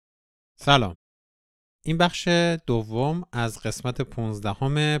سلام. این بخش دوم از قسمت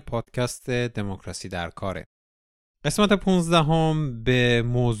 15 پادکست دموکراسی در کاره. قسمت 15 به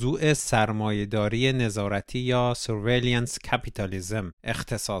موضوع سرمایه داری نظارتی یا surveillance capitalism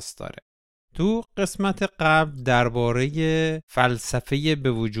اختصاص داره. تو قسمت قبل درباره فلسفه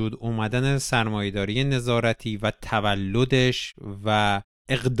به وجود اومدن سرمایه داری نظارتی و تولدش و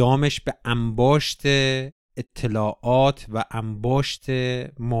اقدامش به انباشت اطلاعات و انباشت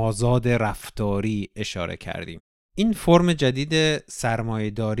مازاد رفتاری اشاره کردیم. این فرم جدید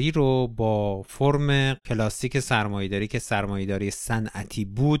سرمایه‌داری رو با فرم کلاسیک سرمایه‌داری که سرمایه‌داری صنعتی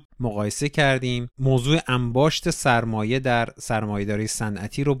بود مقایسه کردیم. موضوع انباشت سرمایه در سرمایه‌داری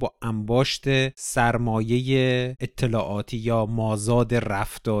صنعتی رو با انباشت سرمایه اطلاعاتی یا مازاد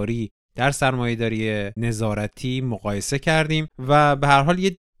رفتاری در سرمایه‌داری نظارتی مقایسه کردیم و به هر حال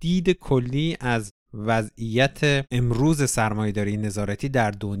یه دید کلی از وضعیت امروز سرمایه‌داری نظارتی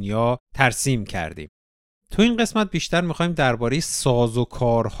در دنیا ترسیم کردیم. تو این قسمت بیشتر می‌خوایم درباره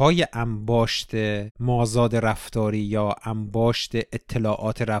سازوکارهای انباشت مازاد رفتاری یا انباشت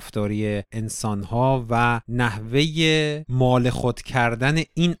اطلاعات رفتاری انسان‌ها و نحوه مال خود کردن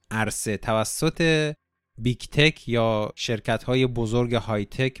این عرصه توسط بیگ تک یا شرکت‌های بزرگ های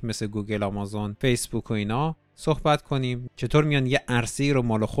تک مثل گوگل، آمازون، فیسبوک و اینا صحبت کنیم. چطور میان یه عرصه‌ای رو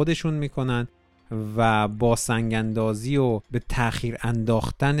مال خودشون میکنن و با سنگ‌اندازی و به تأخیر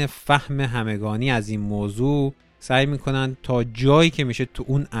انداختن فهم همگانی از این موضوع سعی میکنن تا جایی که میشه تو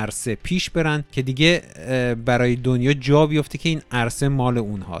اون عرصه پیش برن که دیگه برای دنیا جا بیفته که این عرصه مال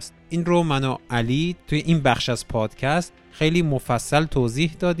اون هاست. این رو من و علی توی این بخش از پادکست خیلی مفصل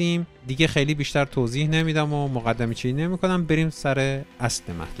توضیح دادیم. دیگه خیلی بیشتر توضیح نمیدم و مقدمه چیزی نمیکنم. بریم سر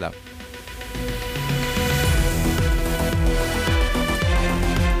اصل مطلب.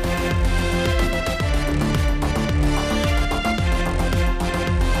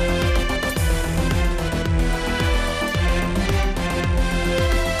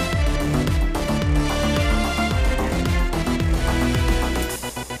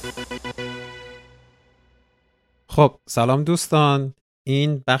 خب سلام دوستان،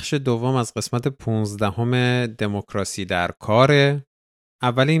 این بخش دوم از قسمت 15 دموکراسی در کاره.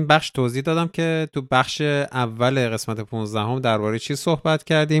 اول این بخش توضیح دادم که تو بخش اول قسمت 15 درباره چی صحبت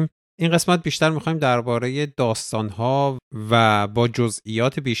کردیم. این قسمت بیشتر میخوایم درباره داستانها و با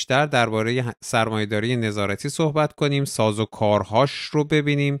جزئیات بیشتر درباره سرمایه‌داری نظارتی صحبت کنیم، سازوکارهاش رو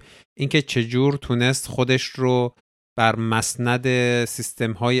ببینیم، اینکه چجور تونست خودش رو بر مسند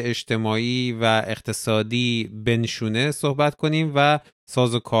سیستم‌های اجتماعی و اقتصادی بنشونه صحبت کنیم و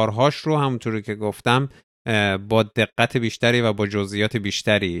سازوکارهاش رو همونطوری که گفتم با دقت بیشتری و با جزئیات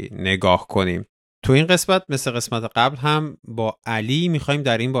بیشتری نگاه کنیم. تو این قسمت مثل قسمت قبل هم با علی میخوایم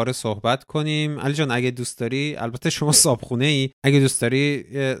در این باره صحبت کنیم. علی جان اگه دوست داری، البته شما صابخونه ای، اگه دوست داری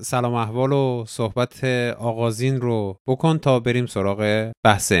سلام احوال و صحبت آغازین رو بکن تا بریم سراغ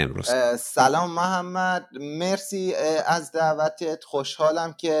بحث امروز. سلام محمد، مرسی از دعوتت.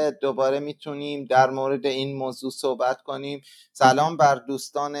 خوشحالم که دوباره میتونیم در مورد این موضوع صحبت کنیم. سلام بر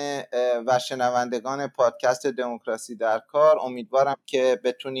دوستان و شنوندگان پادکست دموکراسی در کار. امیدوارم که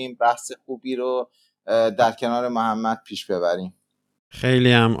بتونیم بحث خوبی رو در کنار محمد پیش ببریم.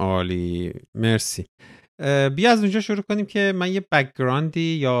 خیلی هم عالی، مرسی. بیا از اونجا شروع کنیم که من یه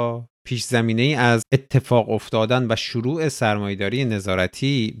بک‌گراندی یا پیش زمینه‌ای از اتفاق افتادن و شروع سرمایه‌داری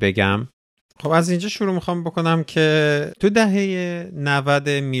نظارتی بگم. خب از اینجا شروع میخوام بکنم که تو دهه 90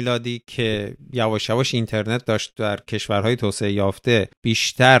 میلادی که یواش یواش اینترنت داشت در کشورهای توسعه یافته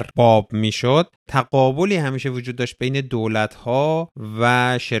بیشتر باب میشد، تقابلی همیشه وجود داشت بین دولت‌ها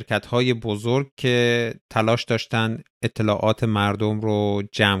و شرکت‌های بزرگ که تلاش داشتن اطلاعات مردم رو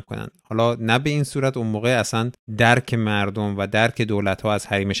جمع کنن. حالا نه به این صورت، اون موقع اصلا درک مردم و درک دولت‌ها از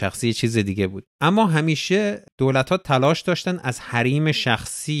حریم شخصی چیز دیگه بود، اما همیشه دولت‌ها تلاش داشتن از حریم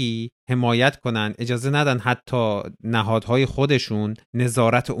شخصی حمایت کنن، اجازه ندن حتی نهادهای خودشون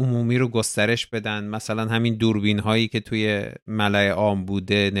نظارت عمومی رو گسترش بدن. مثلا همین دوربین هایی که توی ملأ عام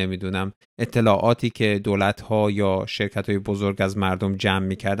بوده، نمیدونم اطلاعاتی که دولت‌ها یا شرکت‌های بزرگ از مردم جمع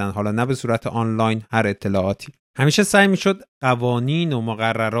می‌کردن، حالا نه به صورت آنلاین، هر اطلاعاتی. همیشه سعی می‌شد قوانین و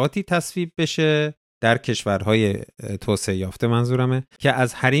مقرراتی تصویب بشه در کشورهای توسعه یافته منظورمه که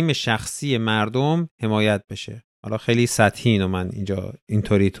از حریم شخصی مردم حمایت بشه. حالا خیلی سطحی اینو من اینجا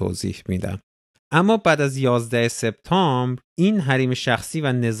اینطوری توضیح میدم. اما بعد از 11 سپتامبر این حریم شخصی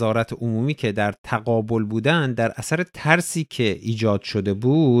و نظارت عمومی که در تقابل بودن، در اثر ترسی که ایجاد شده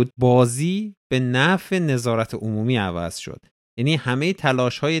بود، بازی به نفع نظارت عمومی عوض شد. یعنی همه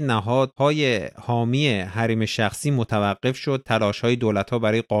تلاش‌های نهادهای حامی حریم شخصی متوقف شد، تلاش‌های دولت‌ها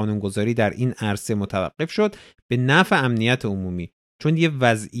برای قانونگذاری در این عرصه متوقف شد به نفع امنیت عمومی. چون یه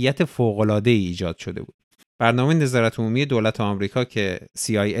وضعیت فوق‌العاده ایجاد شده بود. برنامه نظارت عمومی دولت آمریکا که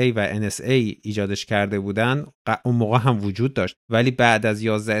CIA و NSA ایجادش کرده بودن اون موقع هم وجود داشت، ولی بعد از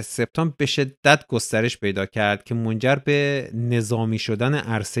 11 سپتامبر به شدت گسترش پیدا کرد که منجر به نظامی شدن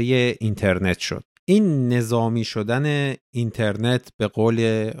عرصه اینترنت شد. این نظامی شدن اینترنت به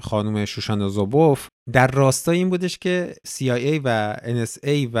قول خانم شوشان زوبوف در راستای این بودش که CIA و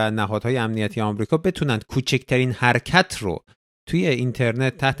NSA و نهادهای امنیتی آمریکا بتونن کوچکترین حرکت رو توی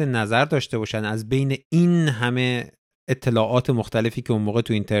اینترنت تحت نظر داشته باشن از بین این همه اطلاعات مختلفی که اون موقع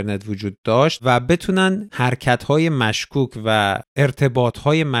تو اینترنت وجود داشت و بتونن حرکت‌های مشکوک و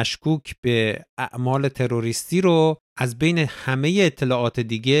ارتباط‌های مشکوک به اعمال تروریستی رو از بین همه اطلاعات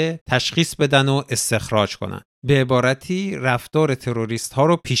دیگه تشخیص بدن و استخراج کنن. به عبارتی رفتار تروریست ها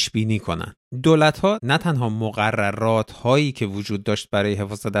رو پیش بینی کنن. دولت ها نه تنها مقررات هایی که وجود داشت برای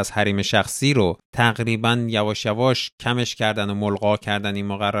حفاظت از حریم شخصی رو تقریبا یواش یواش کمش کردن و ملغا کردن این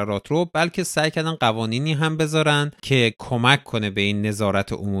مقررات رو، بلکه سعی کردن قوانینی هم بذارن که کمک کنه به این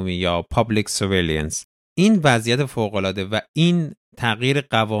نظارت عمومی یا public surveillance. این وضعیت فوق العاده و این تغییر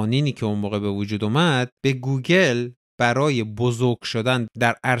قوانینی که اون موقع به وجود اومد به گوگل برای بزرگ شدن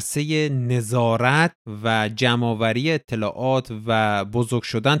در عرصه نظارت و جمع‌آوری اطلاعات و بزرگ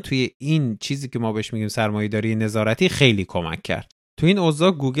شدن توی این چیزی که ما بهش میگیم سرمایه داری نظارتی خیلی کمک کرد. تو این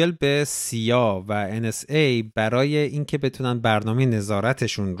اوضاع گوگل به CIA و NSA برای اینکه بتونن برنامه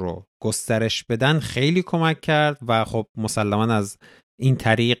نظارتشون رو گسترش بدن خیلی کمک کرد و خب مسلماً از این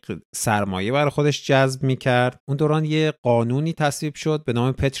طریق سرمایه برای خودش جذب می‌کرد. اون دوران یه قانونی تصویب شد به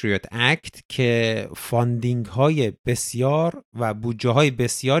نام پتریوت اکت که فاندینگ های بسیار و بودجه های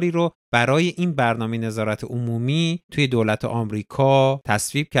بسیاری رو برای این برنامه نظارت عمومی توی دولت آمریکا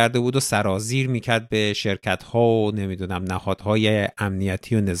تصویب کرده بود و سرازیر می‌کرد به شرکت‌ها و نهادهای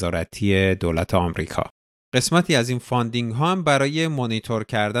امنیتی و نظارتی دولت آمریکا. قسمتی از این فاندینگ ها هم برای مانیتور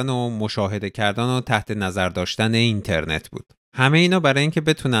کردن و مشاهده کردن و تحت نظر داشتن اینترنت بود. همه اینا برای اینکه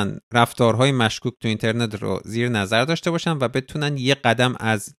بتونن رفتارهای مشکوک تو اینترنت رو زیر نظر داشته باشن و بتونن یه قدم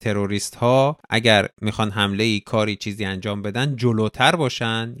از تروریست ها اگر میخوان حمله کاری چیزی انجام بدن جلوتر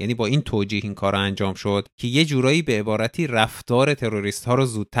باشن. یعنی با این توجیه این کار انجام شد که یه جورایی به عبارتی رفتار تروریست ها رو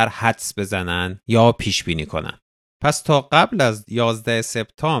زودتر حدس بزنن یا پیش بینی کنن. پس تا قبل از 11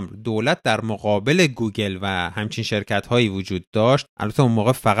 سپتامبر دولت در مقابل گوگل و همچین شرکت‌هایی وجود داشت. البته اون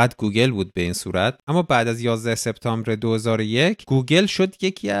موقع فقط گوگل بود به این صورت، اما بعد از 11 سپتامبر 2001 گوگل شد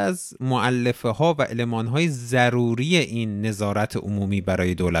یکی از مؤلفه‌ها و المان‌های ضروری این نظارت عمومی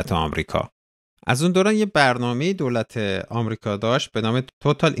برای دولت آمریکا. از اون دوران یه برنامه دولت آمریکا داشت به نام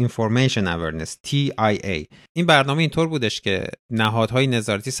Total Information Awareness TIA. این برنامه اینطور بودش که نهادهای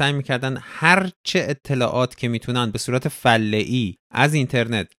نظارتی سعی می‌کردن هر چه اطلاعات که میتونن به صورت فله‌ای از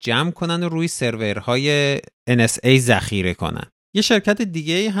اینترنت جمع کنن و روی سرورهای NSA ذخیره کنن. یه شرکت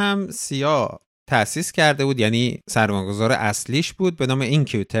دیگه هم CIA تأسیس کرده بود، یعنی سرمایه‌گذار اصلیش بود، به نام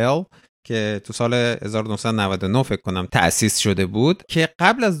اینکیوتل که تو سال 1999 فکر کنم تأسیس شده بود، که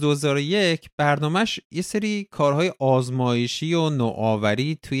قبل از 2001 برنامهش یه سری کارهای آزمایشی و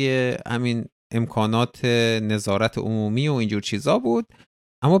نوآوری توی همین امکانات نظارت عمومی و اینجور چیزا بود.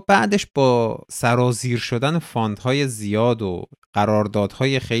 اما بعدش با سرازیر شدن فاندهای زیاد و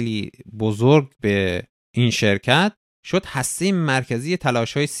قراردادهای خیلی بزرگ به این شرکت شد هسته مرکزی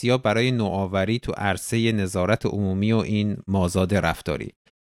تلاش‌های CIA برای نوآوری تو عرصه نظارت عمومی و این مازاد رفتاری.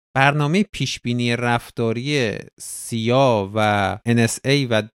 برنامه پیشبینی رفتاری CIA و NSA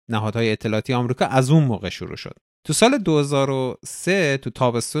و نهادهای اطلاعاتی آمریکا از اون موقع شروع شد. تو سال 2003 تو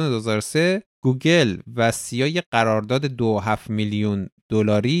تابستون 2003 گوگل و CIA یه قرارداد 2.7 میلیون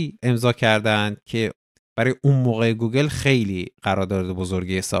دلاری امضا کردند که برای اون موقع گوگل خیلی قرارداد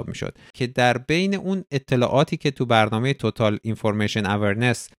بزرگی حساب میشد، که در بین اون اطلاعاتی که تو برنامه Total Information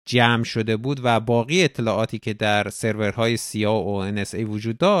Awareness جمع شده بود و باقی اطلاعاتی که در سرورهای CIA و NSA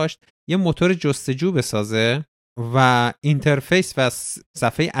وجود داشت یه موتور جستجو بسازه و اینترفیس و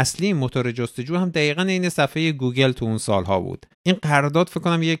صفحه اصلی موتور جستجو هم دقیقاً این صفحه گوگل تو اون سالها بود. این قرارداد فکر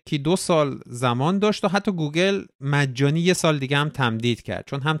کنم 1-2 سال زمان داشت و حتی گوگل مجانی 1 سال دیگه هم تمدید کرد،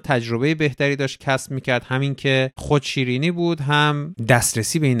 چون هم تجربه بهتری داشت کسب میکرد، همین که خود شیرینی بود، هم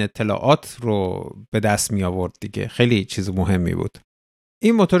دسترسی به این اطلاعات رو به دست می آورد دیگه. خیلی چیز مهمی بود.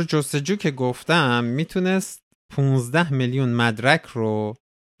 این موتور جستجو که گفتم میتونست 15 میلیون مدرک رو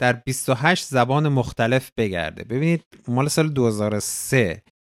در 28 زبان مختلف بگرده. ببینید مال سال 2003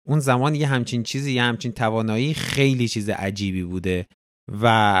 اون زمان یه همچین چیزی، یه همچین توانایی خیلی چیز عجیبی بوده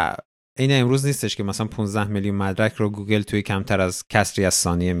و این امروز نیستش که مثلا 15 میلیون مدرک رو گوگل توی کمتر از کسری از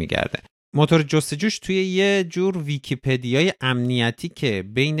ثانیه میگرده. موتور جستجوش توی یه جور ویکی‌پدیای امنیتی که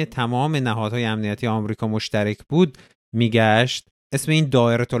بین تمام نهادهای امنیتی آمریکا مشترک بود میگشت اسم این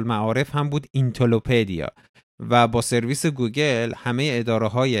دایره المعارف هم بود اینتلوپدیا و با سرویس گوگل همه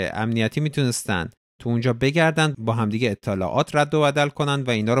اداره‌های امنیتی میتونستن تو اونجا بگردن، با همدیگه اطلاعات رد و بدل کنن و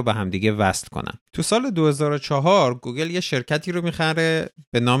اینا رو به همدیگه وصل کنن. تو سال 2004 گوگل یه شرکتی رو میخره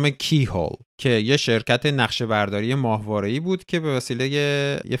به نام کی هول که یه شرکت نقشه برداری ماهواره‌ای بود که به وسیله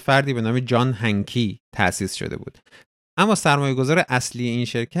یه فردی به نام جان هنکی تأسیس شده بود. اما سرمایه‌گذار اصلی این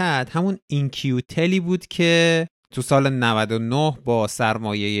شرکت همون اینکیوتلی بود که تو سال 99 با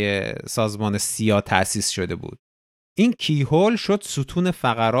سرمایه سازمان سیا تأسیس شده بود. این کیهول شد ستون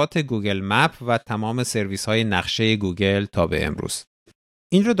فقرات گوگل مپ و تمام سرویس های نقشه گوگل تا به امروز.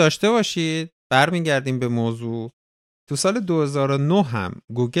 این رو داشته باشید. برمیگردیم به موضوع. تو سال 2009 هم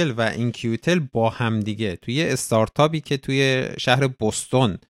گوگل و اینکیوتل با همدیگه توی استارتاپی که توی شهر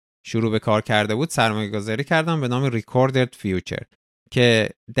بوستون شروع به کار کرده بود سرمایه گذاری کردن به نام ریکوردد فیوچر که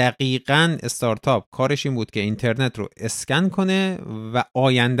دقیقاً استارتاپ کارش این بود که اینترنت رو اسکن کنه و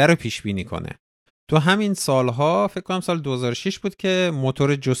آینده رو پیش بینی کنه. تو همین سالها فکر کنم سال 2006 بود که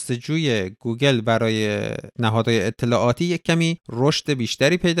موتور جستجوی گوگل برای نهادهای اطلاعاتی یک کمی رشد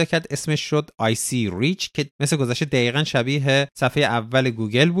بیشتری پیدا کرد. اسمش شد IC Reach که مثل گذشته دقیقاً شبیه صفحه اول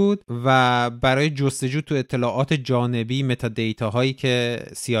گوگل بود و برای جستجو تو اطلاعات جانبی متا دیتا هایی که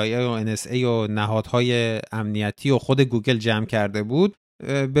CIA و NSA و نهادهای امنیتی و خود گوگل جمع کرده بود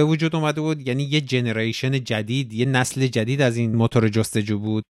به وجود اومده بود. یعنی یه جنریشن جدید، یه نسل جدید از این موتور جستجو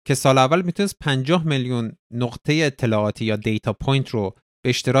بود که سال اول میتونست 50 میلیون نقطه اطلاعاتی یا دیتا پوینت رو به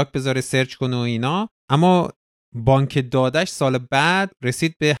اشتراک بذاره، سرچ کنه و اینا. اما بانک دادش سال بعد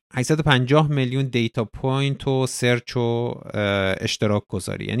رسید به 850 میلیون دیتا پوینت و سرچ و اشتراک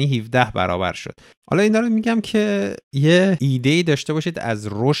گذاری، یعنی 17 برابر شد. حالا اینا رو میگم که یه ایده‌ای داشته باشید از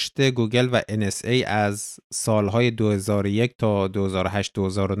رشد گوگل و NSA از سالهای 2001 تا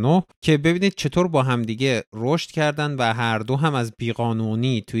 2008-2009 که ببینید چطور با همدیگه رشد کردن و هر دو هم از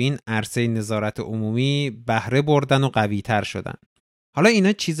بیقانونی تو این عرصه نظارت عمومی بهره بردن و قوی‌تر شدن. حالا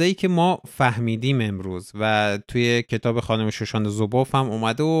اینا چیزایی که ما فهمیدیم امروز و توی کتاب خانم شوشان زوبوف هم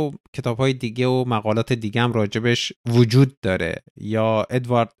اومده و کتاب‌های دیگه و مقالات دیگه هم راجبش وجود داره، یا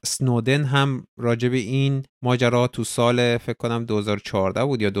ادوارد سنودن هم راجب این ماجرا تو سال فکر کنم 2014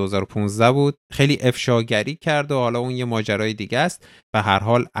 بود یا 2015 بود خیلی افشاگری کرد و حالا اون یه ماجرای دیگه است. به هر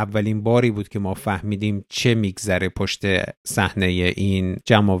حال اولین باری بود که ما فهمیدیم چه میگذره پشت صحنه این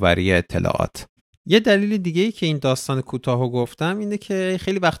جمع‌آوری اطلاعات. یه دلیل دیگه ای که این داستان کوتاهو گفتم اینه که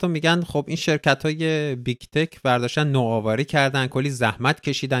خیلی وقتا میگن خب این شرکت‌های بیگ تک برداشتن نوآوری کردن، کلی زحمت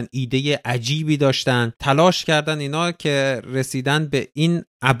کشیدن، ایده عجیبی داشتن، تلاش کردن اینا که رسیدن به این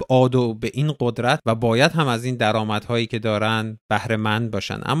ابعاد و به این قدرت و باید هم از این درآمدهایی که دارن بهره مند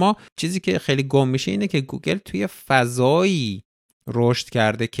باشن. اما چیزی که خیلی گم میشه اینه که گوگل توی فضایی رشد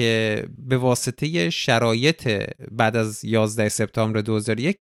کرده که به واسطه شرایط بعد از 11 سپتامبر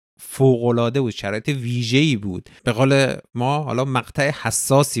 2001 فوق‌العاده بود، شرایط ویژه‌ای بود، به قول ما حالا مقطع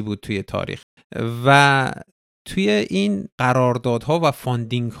حساسی بود توی تاریخ. و توی این قراردادها و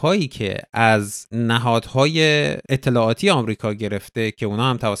فاندینگ هایی که از نهادهای اطلاعاتی آمریکا گرفته که اونا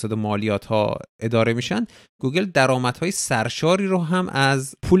هم توسط مالیات ها اداره میشن، گوگل درآمدهای سرشاری رو هم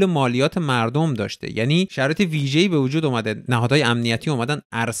از پول مالیات مردم داشته. یعنی شرایط ویژه‌ای به وجود اومده، نهادهای امنیتی اومدن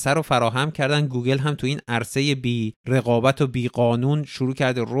عرصه رو فراهم کردن، گوگل هم تو این عرصه بی رقابت و بی قانون شروع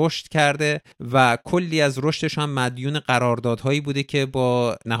کرده رشد کرده و کلی از رشدش هم مدیون قراردادهایی بوده که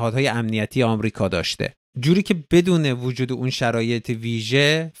با نهادهای امنیتی آمریکا داشته. جوری که بدون وجود اون شرایط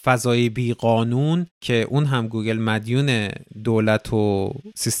ویژه، فضای بی قانون که اون هم گوگل مدیون دولت و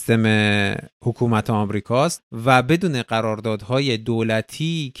سیستم حکومت آمریکاست و بدون قراردادهای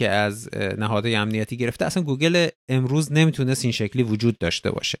دولتی که از نهادهای امنیتی گرفته، اصلا گوگل امروز نمیتونست این شکلی وجود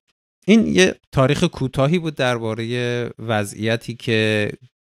داشته باشه. این یه تاریخ کوتاهی بود درباره وضعیتی که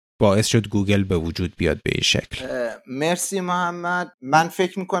باعث شد گوگل به وجود بیاد به این شکل. مرسی محمد. من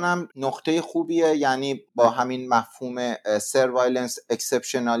فکر میکنم نقطه خوبیه، یعنی با همین مفهوم سروایلنس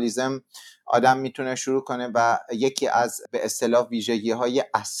اکسپشنالیزم آدم میتونه شروع کنه و یکی از به اصطلاح ویژگی‌های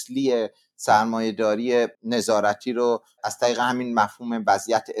اصلی سرمایه داری نظارتی رو از طریق همین مفهوم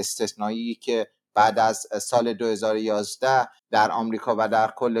وضعیت استثنایی که بعد از سال 2011 در آمریکا و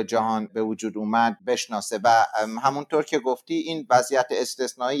در کل جهان به وجود اومد بشناسه. و همونطور که گفتی این وضعیت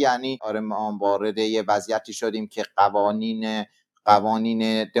استثنایی یعنی ما وارد یه وضعیتی شدیم که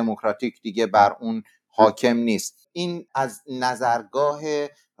قوانین دموکراتیک دیگه بر اون حاکم نیست. این از نظرگاه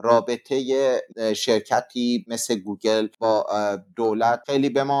رابطه شرکتی مثل گوگل با دولت خیلی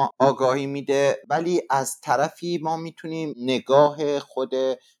به ما آگاهی میده، ولی از طرفی ما میتونیم نگاه خود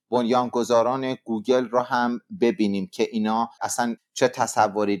بنیانگذاران گوگل رو هم ببینیم که اینا اصلا چه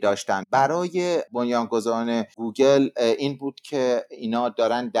تصوری داشتن. برای بنیانگذاران گوگل این بود که اینا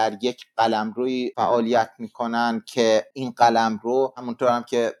دارن در یک قلمروی فعالیت میکنن که این قلمرو همونطور هم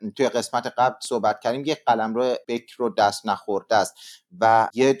که توی قسمت قبل صحبت کردیم یک قلمرو بکر و دست نخورده است و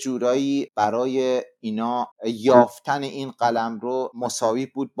یه جورایی برای اینا یافتن این قلمرو مساوی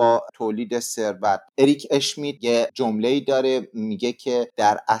بود با تولید ثروت. اریک اشمیت یه جمله‌ای داره، میگه که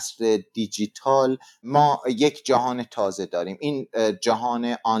در عصر دیجیتال ما یک جهان تازه داریم. این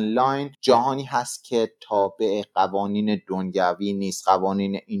جهان آنلاین جهانی هست که تابع قوانین دنیوی نیست،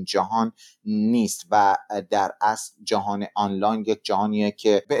 قوانین این جهان نیست و در اصل جهان آنلاین یک جهانیه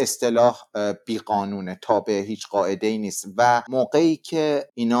که به اصطلاح بیقانونه، تابع هیچ قاعده‌ای نیست و موقعی که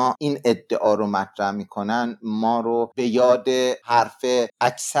اینا این ادعا رو مطرح میکنن ما رو به یاد حرف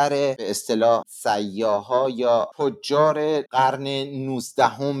اکثر به اصطلاح سیاحا یا تجار قرن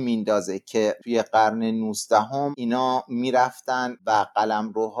 19 میندازه که توی قرن 19 اینا میرفتن و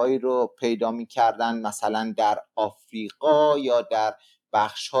قلمروهایی رو پیدا میکردن مثلا در آفریقا یا در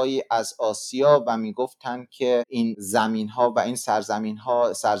بخش‌هایی از آسیا و میگفتن که این زمین‌ها و این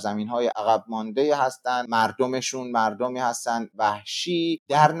سرزمین‌های عقب مانده هستند، مردمشون مردمی هستند وحشی.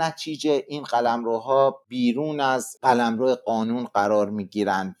 در نتیجه این قلمروها بیرون از قلمرو قانون قرار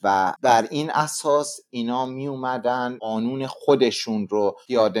میگیرن و بر این اساس اینا می اومدن قانون خودشون رو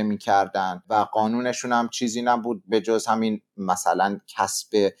پیاده میکردن و قانونشون هم چیزی نبود به جز همین مثلا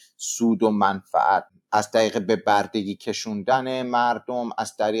کسب سود و منفعت از طریق به بردگی کشوندن مردم،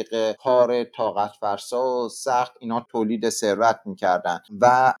 از طریق کار طاقت فرسا و سخت اینا تولید ثروت میکردن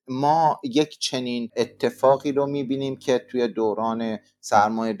و ما یک چنین اتفاقی رو میبینیم که توی دوران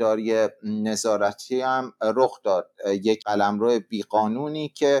سرمایه داری نظارتی هم رخ داد. یک قلمرو بیقانونی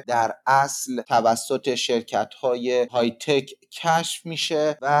که در اصل توسط شرکت‌های های تک کشف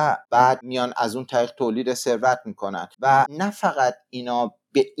میشه و بعد میان از اون طریق تولید ثروت میکنن و نه فقط اینا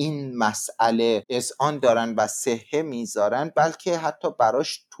به این مسئله اذعان دارن و صحه میذارن بلکه حتی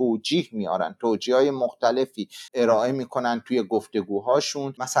براش توجیه میارن، توجیه‌های مختلفی ارائه میکنن توی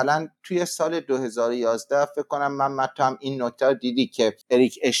گفتگوهاشون. مثلا توی سال 2011 فکر کنم من هم این نکته دیدی که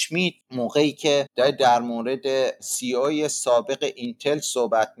اریک اشمیت موقعی که در مورد سی او سابق اینتل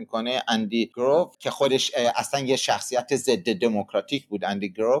صحبت میکنه، اندی گروف که خودش اصلا یه شخصیت ضد دموکراتیک بود،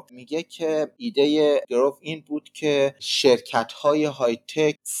 اندی گروف میگه که ایده گروف این بود که شرکت‌های های تک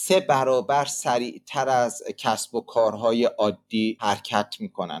 3 برابر سریعتر از کسب و کارهای عادی حرکت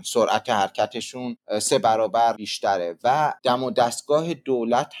میکنن، سرعت حرکتشون 3 برابر بیشتره و دم و دستگاه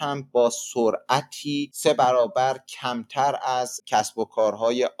دولت هم با سرعتی 3 برابر کمتر از کسب و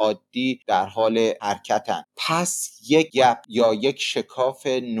کارهای عادی در حال حرکتن. پس یک گپ یا یک شکاف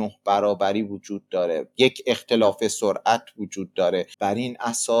 9 برابری وجود داره، یک اختلاف سرعت وجود داره. بر این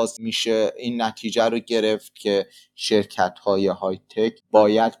اساس میشه این نتیجه رو گرفت که شرکت‌های های تک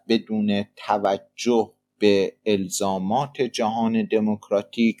باید بدون توجه به الزامات جهان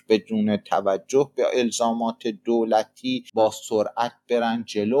دموکراتیک، بدون توجه به الزامات دولتی با سرعت برن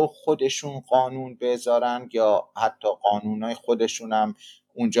جلو، خودشون قانون بذارن یا حتی قانونای خودشون هم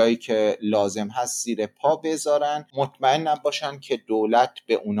اونجایی که لازم هست زیر پا بذارن، مطمئن نباشن که دولت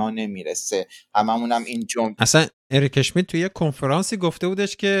به اونا نمیرسه. هممونم این جمله اصلا اریک اشمیت توی یک کنفرانسی گفته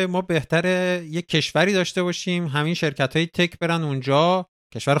بودش که ما بهتره یک کشوری داشته باشیم همین شرکت‌های تک برن اونجا،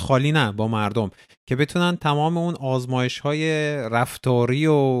 کشور خالی نه، با مردم، که بتونن تمام اون آزمایش‌های رفتاری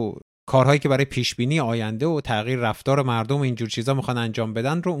و کارهایی که برای پیشبینی آینده و تغییر رفتار مردم و اینجور چیزا میخوان انجام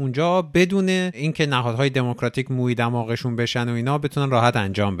بدن رو اونجا بدون اینکه نهادهای دموکراتیک موی دماغشون بشن و اینا بتونن راحت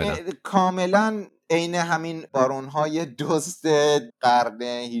انجام بدن. کاملا عین همین بارون‌های دزد قرن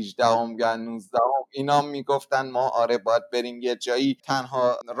 18 یا 19 اینا میگفتن ما آره باید بریم یه جایی،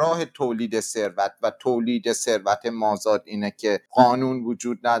 تنها راه تولید ثروت و تولید ثروت مازاد اینه که قانون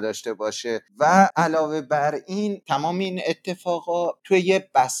وجود نداشته باشه و علاوه بر این تمام این اتفاقا توی یه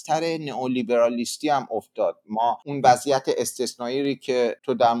بستر نئولیبرالیستی هم افتاد. ما اون وضعیت استثنایی که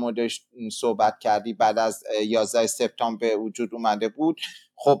تو در موردش صحبت کردی بعد از 11 سپتامبر وجود اومده بود،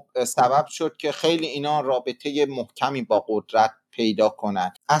 خب سبب شد که خیلی اینا رابطه محکمی با قدرت پیدا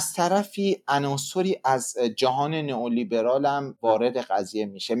کنند. از طرفی عناصری از جهان نئولیبرال هم وارد قضیه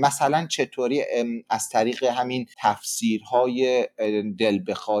میشه. مثلا چطوری از طریق همین تفسیرهای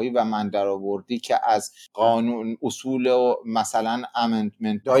دلبخواهی و مندرآوردی که از قانون اصول و مثلا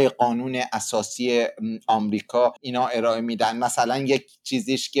امندمنت های قانون اساسی آمریکا اینا ارائه میدن. مثلا یک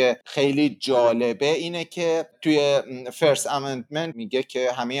چیزیش که خیلی جالبه اینه که توی فرست امندمنت میگه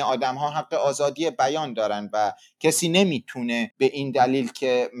که همه آدم ها حق آزادی بیان دارن و کسی نمیتونه به این دلیل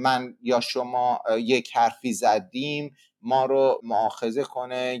که من یا شما یک حرفی زدیم ما رو مؤاخذه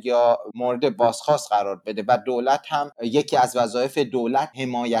کنه یا مورد بازخواست قرار بده و دولت هم یکی از وظایف دولت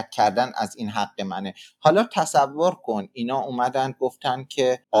حمایت کردن از این حق منه. حالا تصور کن اینا اومدن گفتن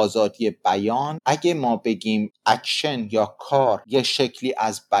که آزادی بیان، اگه ما بگیم اکشن یا کار یه شکلی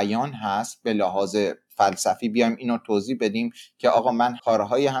از بیان هست به لحاظ فلسفی، بیایم اینو توضیح بدیم که آقا من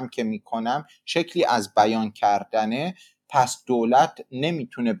کارهایی هم که میکنم شکلی از بیان کردنه، پس دولت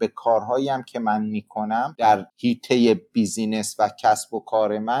نمیتونه به کارهایی هم که من میکنم در حیطه بیزینس و کسب و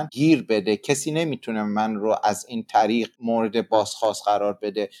کار من گیر بده. کسی نمیتونه من رو از این طریق مورد بازخواست قرار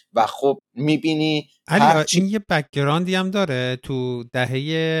بده. و خب میبینی علی این یه بک‌گراندی هم داره. تو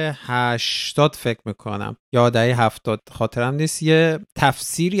دهه 80 فکر میکنم یا دهه 70 خاطرم نیست، یه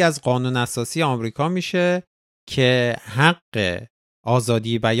تفسیری از قانون اساسی آمریکا میشه که حق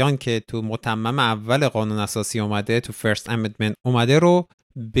آزادی بیان که تو متمم اول قانون اساسی اومده، تو فرست امندمنت اومده، رو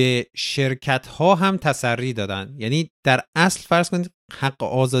به شرکت ها هم تسری دادن. یعنی در اصل فرض کنید حق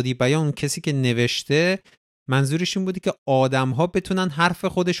آزادی بیان کسی که نوشته منظورش این بودی که آدم ها بتونن حرف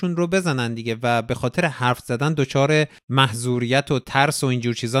خودشون رو بزنن دیگه و به خاطر حرف زدن دچار محظوریت و ترس و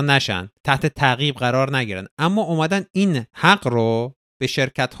اینجور چیزا نشن، تحت تعقیب قرار نگیرن. اما اومدن این حق رو به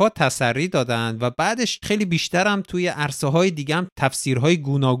شرکت ها تسری دادن و بعدش خیلی بیشتر هم توی عرصه های دیگه هم تفسیرهای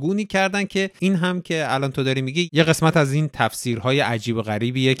گوناگونی کردن که این هم که الان تو داری میگی یه قسمت از این تفسیرهای عجیب و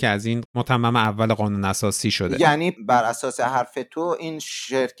غریبیه که از این متمم اول قانون اساسی شده. یعنی بر اساس حرف تو این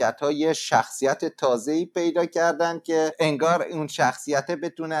شرکت ها یه شخصیت تازه‌ای پیدا کردن که انگار اون شخصیت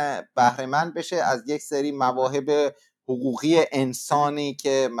بتونه بهره مند بشه از یک سری مواهب حقوقی انسانی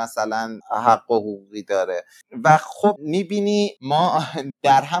که مثلا حق و حقوقی داره. و خب میبینی ما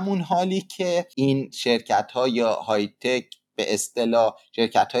در همون حالی که این شرکت ها یا های تک، به اصطلاح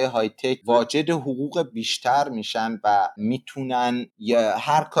شرکت های های تک واجد حقوق بیشتر میشن و میتونن یا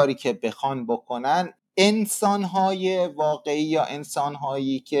هر کاری که بخوان بکنن، انسان‌های واقعی یا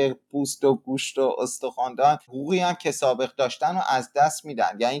انسان‌هایی که پوست و گوشت و استخوان دارن حقوقی هم که سابق داشتن رو از دست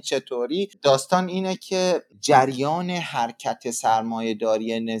میدن. یعنی چطوری؟ داستان اینه که جریان حرکت سرمایه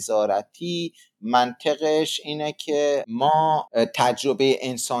داری نظارتی منطقش اینه که ما تجربه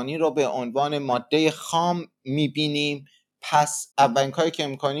انسانی رو به عنوان ماده خام میبینیم، پس اولین کاری که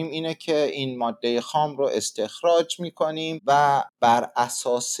میکنیم اینه که این ماده خام رو استخراج میکنیم و بر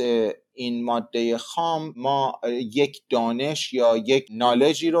اساس این ماده خام ما یک دانش یا یک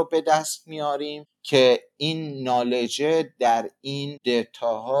نالجی رو به دست میاریم که این نالج در این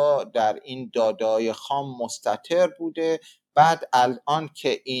دیتاها، در این داده‌های خام مستتر بوده. بعد الان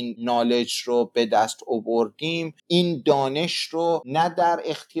که این نالج رو به دست آوردیم، این دانش رو نه در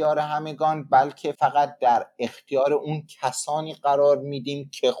اختیار همگان بلکه فقط در اختیار اون کسانی قرار میدیم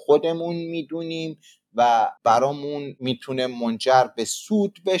که خودمون میدونیم و برامون میتونه منجر به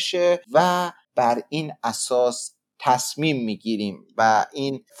سود بشه و بر این اساس تصمیم میگیریم. و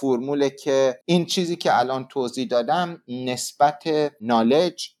این فرموله که این چیزی که الان توضیح دادم نسبت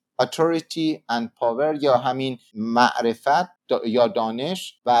knowledge، authority and power یا همین معرفت یا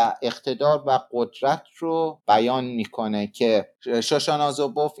دانش و اقتدار و قدرت رو بیان میکنه که شوشان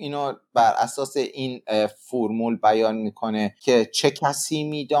زوبوف اینو بر اساس این فرمول بیان میکنه که چه کسی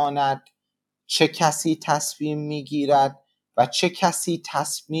میداند، چه کسی تصمیم میگیرد و چه کسی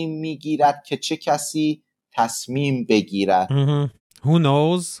تصمیم میگیرد که چه کسی تصمیم بگیرد. Who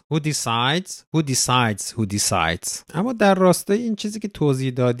knows, who decides, who decides, who decides. اما در راستای این چیزی که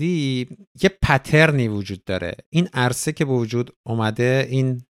توضیح دادی یه پترنی وجود داره. این عرصه که به وجود اومده،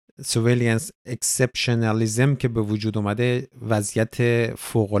 این surveillance exceptionalism که به وجود اومده، وضعیت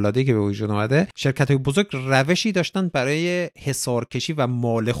فوق‌العاده‌ای که به وجود اومده، شرکت‌های بزرگ روشی داشتن برای حصارکشی و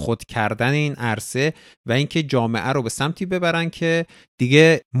مال خود کردن این عرصه و اینکه جامعه رو به سمتی ببرن که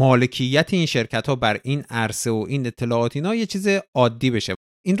دیگه مالکیت این شرکت‌ها بر این عرصه و این اطلاعات اینا یه چیز عادی بشه.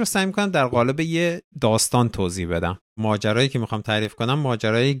 این رو سعی می‌کنم در قالب یه داستان توضیح بدم. ماجرایی که می‌خوام تعریف کنم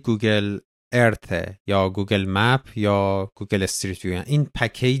ماجرای گوگل ارت یا گوگل مپ یا گوگل استریت ویو. این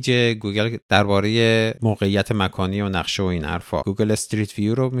پکیج گوگل درباره موقعیت مکانی و نقشه و این حرفا. گوگل استریت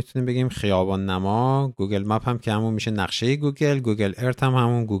ویو رو میتونیم بگیم خیابان نما، گوگل مپ هم که همون میشه نقشه گوگل، گوگل ارت هم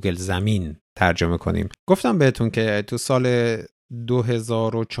همون گوگل زمین ترجمه کنیم. گفتم بهتون که تو سال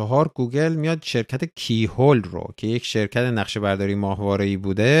 2004 گوگل میاد شرکت کی هول رو که یک شرکت نقشه برداری ماهواره‌ای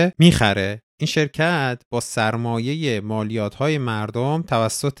بوده میخره. این شرکت با سرمایه مالیات‌های مردم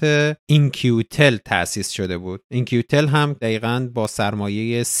توسط اینکیوتل تأسیس شده بود. اینکیوتل هم دقیقاً با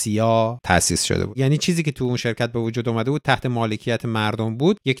سرمایه سیا تأسیس شده بود. یعنی چیزی که تو اون شرکت به وجود اومده بود تحت مالکیت مردم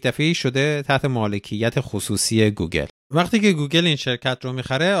بود، یک دفعه‌ای شده تحت مالکیت خصوصی گوگل. وقتی که گوگل این شرکت رو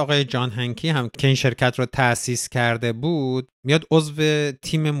میخره، آقای جان هنکی هم که این شرکت رو تأسیس کرده بود میاد عضو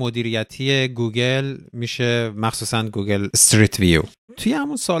تیم مدیریتی گوگل میشه، مخصوصا گوگل استریت ویو. توی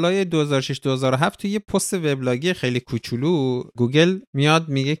همون سالهای 2006-2007 توی یه پست وبلاگی خیلی کوچولو گوگل میاد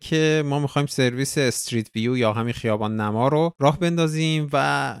میگه که ما میخوایم سرویس استریت ویو یا همین خیابان نما رو راه بندازیم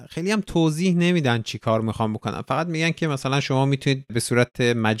و خیلی هم توضیح نمیدن چی کار میخوام بکنن. فقط میگن که مثلا شما میتونید به صورت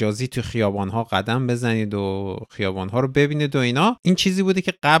مجازی تو خیابان‌ها قدم بزنید و خیابان‌ها رو ببینید و اینا. این چیزی بوده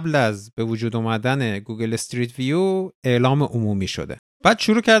که قبل از به وجود اومدن گوگل استریت ویو اعلام عمومی شده. بعد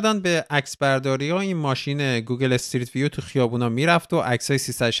شروع کردن به عکس برداری ها. این ماشین گوگل استریت ویو تو خیابونا میرفت و عکسای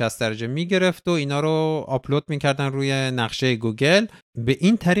 360 درجه میگرفت و اینا رو آپلود میکردن روی نقشه گوگل. به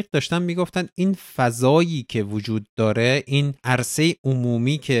این طریق داشتن میگفتن این فضایی که وجود داره، این عرصه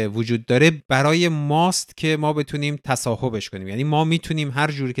عمومی که وجود داره برای ماست که ما بتونیم تصاحبش کنیم. یعنی ما میتونیم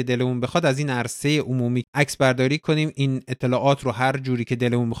هر جوری که دلمون بخواد از این عرصه عمومی عکس برداری کنیم، این اطلاعات رو هر جوری که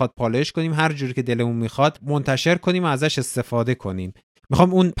دلمون بخواد پالش کنیم، هر جوری که دلمون میخواد منتشر کنیم و ازش استفاده کنیم.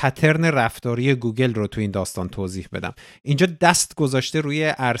 میخوام اون پترن رفتاری گوگل رو تو این داستان توضیح بدم. اینجا دست گذاشته روی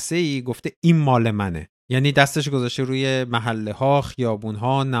عرصه‌ای، گفته این مال منه. یعنی دستش گذاشته روی محله ها، خیابون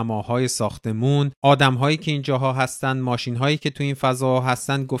ها، نماهای ساختمون، آدم هایی که اینجاها هستن، ماشین هایی که تو این فضا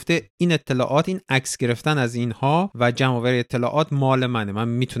هستن. گفته این اطلاعات، این عکس گرفتن از اینها و جمع آوری اطلاعات مال منه، من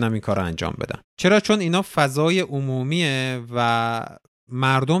میتونم این کار رو انجام بدم. چرا؟ چون اینا فضای عمومیه و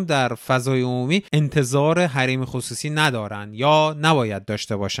مردم در فضای عمومی انتظار حریم خصوصی ندارن یا نباید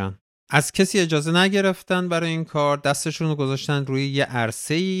داشته باشن. از کسی اجازه نگرفتن برای این کار، دستشون رو گذاشتن روی یه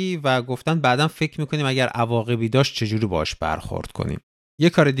عرصه‌ای و گفتن بعداً فکر میکنیم اگر عواقبی داشت چجوری باش برخورد کنیم. یه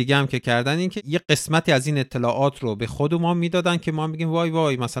کار دیگه هم که کردن این که یه قسمتی از این اطلاعات رو به خود ما میدادن که ما میگیم وای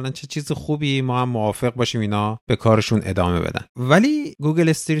وای مثلا چه چیز خوبی، ما هم موافق باشیم اینا به کارشون ادامه بدن. ولی گوگل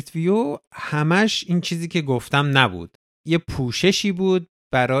استریت ویو همش این چیزی که گفتم نبود. یه پوششی بود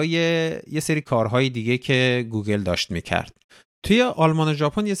برای یه سری کارهای دیگه که گوگل داشت میکرد. توی آلمان و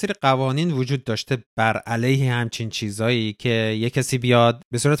ژاپن یه سری قوانین وجود داشته بر علیه همچین چیزایی که یه کسی بیاد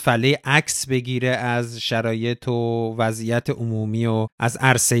به صورت فله عکس بگیره از شرایط و وضعیت عمومی و از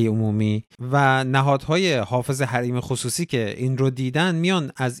عرصه عمومی، و نهادهای حافظ حریم خصوصی که این رو دیدن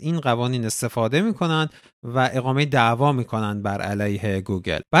میان از این قوانین استفاده میکنن و اقامه دعوا میکنن بر علیه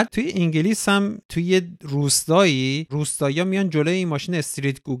گوگل. بعد توی انگلیس هم توی روستایی میان جلوی این ماشین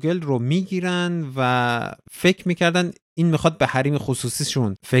استریت گوگل رو میگیرن و فکر میکردن این میخواد به حریم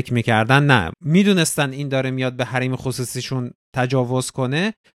خصوصیشون، فکر میکردن نه، میدونستن این داره میاد به حریم خصوصیشون تجاوز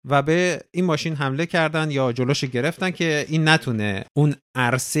کنه و به این ماشین حمله کردن یا جلوش گرفتن که این نتونه اون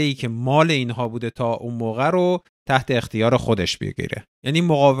عرصه‌ای که مال اینها بوده تا اون موقع رو تحت اختیار خودش بگیره. یعنی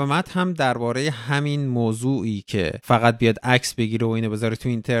مقاومت هم درباره همین موضوعی که فقط بیاد عکس بگیره و اینو بذاره تو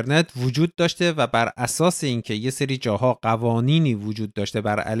اینترنت وجود داشته و بر اساس اینکه یه سری جاها قوانینی وجود داشته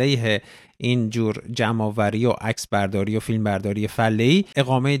بر علیه این جور جمع‌آوری و عکس برداری و فیلم برداری فله‌ای،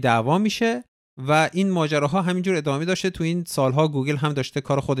 اقامه دعوا میشه و این ماجراها همینجور ادامه داشته. تو این سالها گوگل هم داشته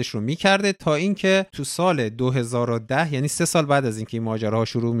کار خودش رو میکرده تا اینکه تو سال 2010، یعنی 3 سال بعد از اینکه این ماجراها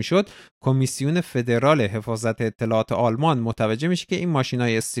شروع میشد، کمیسیون فدرال حفاظت اطلاعات آلمان متوجه میشه که این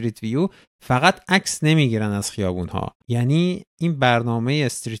ماشینای استریت ویو فقط عکس نمیگیرن از خیابونها. یعنی این برنامه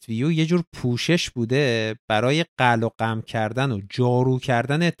استریت ویو یه جور پوشش بوده برای قلع و قم کردن و جارو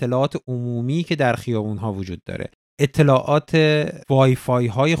کردن اطلاعات عمومی که در خیابونها وجود داره. اطلاعات وای فای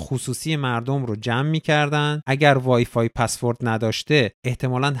های خصوصی مردم رو جمع می‌کردن. اگر وای فای پسورد نداشته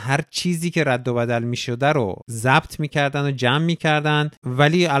احتمالاً هر چیزی که رد و بدل می‌شده رو ضبط می‌کردن و جمع می‌کردن،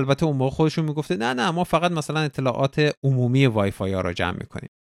 ولی البته اون موقع خودشون میگفته نه ما فقط مثلا اطلاعات عمومی وای فای ها رو جمع می‌کنیم.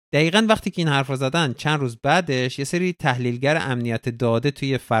 دقیقاً وقتی که این حرف رو زدن چند روز بعدش یه سری تحلیلگر امنیت داده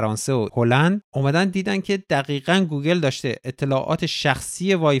توی فرانسه و هلند اومدن دیدن که دقیقاً گوگل داشته اطلاعات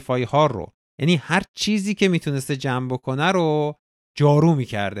شخصی وای فای ها رو، یعنی هر چیزی که میتونسته جمع بکنه رو جارو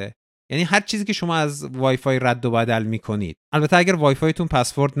میکرده. یعنی هر چیزی که شما از وای فای رد و بدل میکنید، البته اگر وای فایتون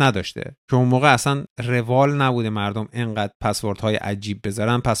پسورد نداشته، که اون موقع اصلا روال نبوده مردم اینقدر پسوردهای عجیب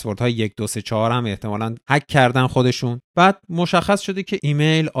بذارن، پسوردهای 1 2 3 4 هم احتمالاً هک کردن خودشون. بعد مشخص شده که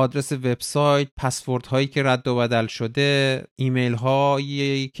ایمیل، آدرس وبسایت، پسوردهایی که رد و بدل شده، ایمیل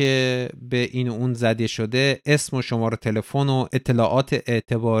هایی که به این و اون زده شده، اسم و شماره تلفن و اطلاعات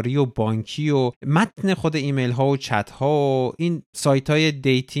اعتباری و بانکی و متن خود ایمیل ها و چت ها و این سایت های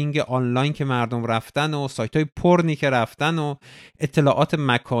دیتینگ آنلاین که مردم رفتن و سایت های پورنی که رفتن و اطلاعات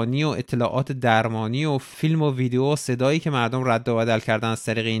مکانی و اطلاعات درمانی و فیلم و ویدیو و صدایی که مردم رد و بدل کردن از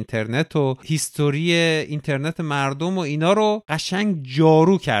طریق اینترنت و هیستوری اینترنت مردم و اینا رو قشنگ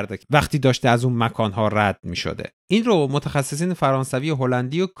جارو کرده وقتی داشته از اون مکانها رد می شده. این رو متخصصین فرانسوی و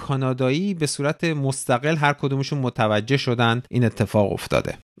هلندی و کانادایی به صورت مستقل هر کدومشون متوجه شدن این اتفاق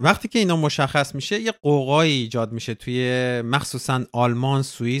افتاده. وقتی که اینا مشخص میشه یه قوقایی ایجاد میشه توی مخصوصا آلمان،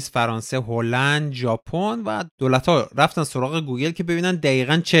 سوئیس، فرانسه، هلند، ژاپن و دولت‌ها رفتن سراغ گوگل که ببینن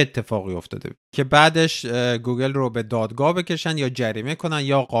دقیقاً چه اتفاقی افتاده که بعدش گوگل رو به دادگاه بکشن یا جریمه کنن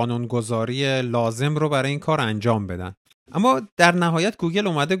یا قانونگذاری لازم رو برای این کار انجام بدن. اما در نهایت گوگل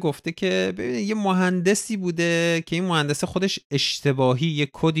اومده گفته که ببینید یه مهندسی بوده که این مهندس خودش اشتباهی یه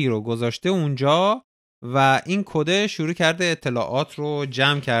کدی رو گذاشته اونجا و این کد شروع کرده اطلاعات رو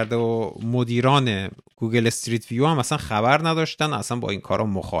جمع کرده و مدیران گوگل استریت ویو هم اصلا خبر نداشتن، اصلا با این کارا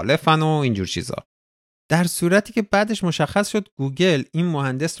مخالفن و اینجور چیزا. در صورتی که بعدش مشخص شد گوگل این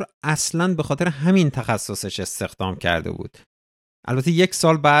مهندس رو اصلا به خاطر همین تخصصش استخدام کرده بود. البته 1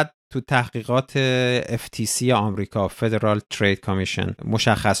 سال بعد تو تحقیقات FTC آمریکا Federal Trade Commission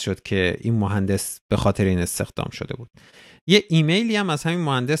مشخص شد که این مهندس به خاطر این استخدام شده بود. یه ایمیلی هم از همین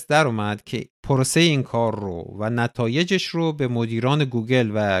مهندس در اومد که پروسه این کار رو و نتایجش رو به مدیران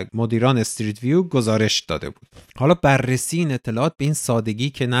گوگل و مدیران استریت ویو گزارش داده بود. حالا بررسی این اطلاعات به این سادگی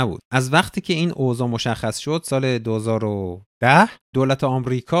که نبود. از وقتی که این اوضاع مشخص شد سال 2010 دولت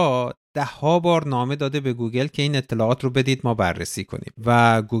آمریکا 10 بار نامه داده به گوگل که این اطلاعات رو بدید ما بررسی کنیم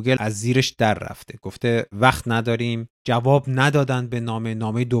و گوگل از زیرش در رفته، گفته وقت نداریم، جواب ندادن به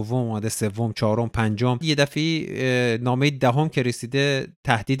نامه دوم اومده، سوم، چهارم، پنجم، یه دفعه نامه 10 که رسیده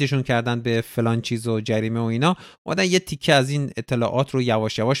تهدیدشون کردن به فلان چیز و جریمه و اینا، اومدن یه تیکه از این اطلاعات رو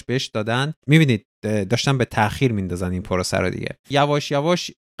یواش یواش بهش دادن. میبینید داشتن به تأخیر میندازن این پروسه رو دیگه. یواش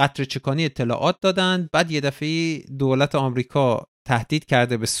یواش قطره چکانی اطلاعات دادن، بعد یه دفعه دولت آمریکا تهدید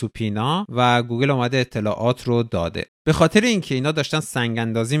کرده به سوپینا و گوگل اومده اطلاعات رو داده. به خاطر اینکه اینا داشتن سنگ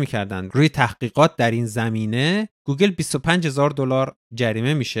اندازی میکردن روی تحقیقات در این زمینه، گوگل $25,000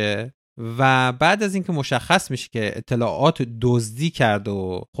 جریمه میشه و بعد از اینکه مشخص میشه که اطلاعات دزدی کرد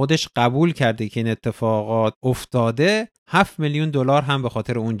و خودش قبول کرده که این اتفاقات افتاده، $7,000,000 هم به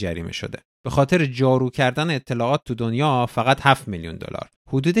خاطر اون جریمه شده. به خاطر جارو کردن اطلاعات تو دنیا فقط $7,000,000.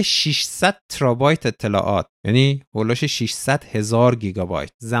 حدود 600 ترابایت اطلاعات، یعنی هولوش 600,000 گیگابایت.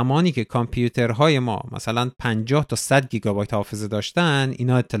 زمانی که کامپیوترهای ما مثلا 50 تا 100 گیگابایت حافظه داشتن،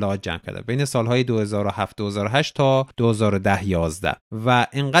 اینا اطلاعات جمع کردن بین سالهای 2007 2008 تا 2010 11 و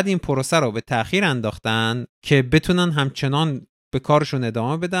اینقدر این پروسه رو به تأخیر انداختن که بتونن همچنان به کارشون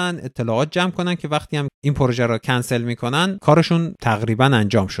ادامه بدن، اطلاعات جمع کنن که وقتی هم این پروژه رو کنسل میکنن کارشون تقریبا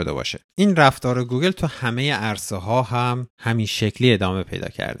انجام شده باشه. این رفتار گوگل تو همه عرصه ها هم همین شکلی ادامه پیدا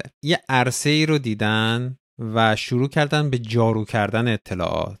کرده. یه عرصه ای رو دیدن و شروع کردن به جارو کردن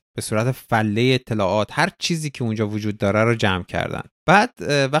اطلاعات به صورت فله اطلاعات، هر چیزی که اونجا وجود داره رو جمع کردن. بعد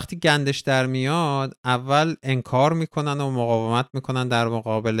وقتی گندش در میاد اول انکار میکنن و مقاومت میکنن در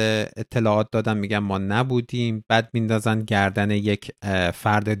مقابل اطلاعات دادن، میگن ما نبودیم. بعد میندازن گردن یک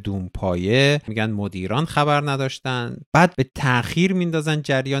فرد دونپایه، میگن مدیران خبر نداشتن. بعد به تأخیر میندازن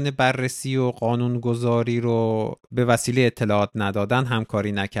جریان بررسی و قانونگذاری رو به وسیله اطلاعات ندادن،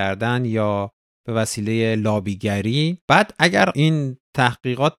 همکاری نکردن یا به وسیله لابیگری. بعد اگر این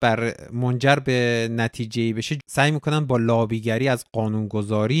تحقیقات منجر به نتیجه‌ای بشه، سعی میکنن با لابیگری از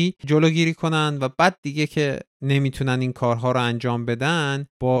قانونگذاری جلوگیری کنن و بعد دیگه که نمیتونن این کارها رو انجام بدن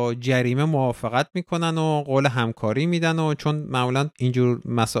با جریمه موافقت میکنن و قول همکاری میدن و چون معمولا اینجور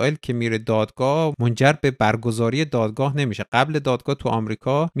مسائل که میره دادگاه منجر به برگزاری دادگاه نمیشه. قبل دادگاه تو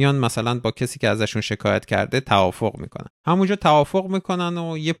آمریکا میان مثلا با کسی که ازشون شکایت کرده توافق میکنن، همونجا توافق میکنن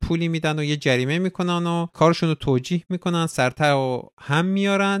و یه پولی میدن و یه جریمه میکنن و کارشون رو توجیه میکنن، سرتا و هم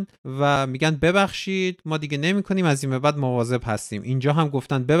میارن و میگن ببخشید ما دیگه نمیکنیم، از این به بعد مواظب هستیم. اینجا هم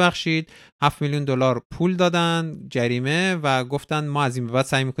گفتن ببخشید، $7,000,000 پول دادن جریمه و گفتن ما از این به بعد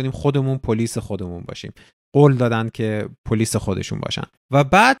سعی میکنیم خودمون پلیس خودمون باشیم. قول دادن که پلیس خودشون باشن و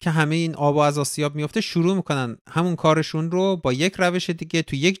بعد که همه این آب و از آسیاب میفته شروع میکنن همون کارشون رو با یک روش دیگه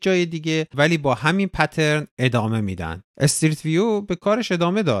تو یک جای دیگه ولی با همین پترن ادامه میدن. استریت ویو به کارش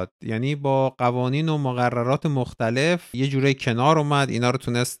ادامه داد، یعنی با قوانین و مقررات مختلف یه جوری کنار اومد، اینا رو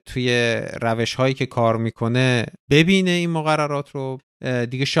تونست توی روش هایی که کار میکنه ببینه این مقررات رو.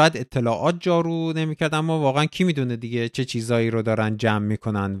 دیگه شاید اطلاعات جارو نمی‌کرد، اما واقعا کی میدونه دیگه چه چیزایی رو دارن جمع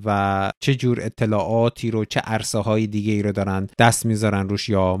میکنن و چه جور اطلاعاتی رو، چه عرصه‌های دیگه ای رو دارن دست میذارن روش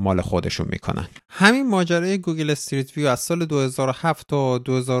یا مال خودشون میکنن. همین ماجرای گوگل استریت ویو از سال 2007 تا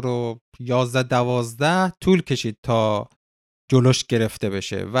 2011 12 طول کشید تا جلوش گرفته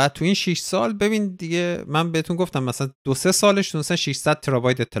بشه و تو این 6 سال ببین دیگه من بهتون گفتم مثلا 2-3 سالش تونستن 600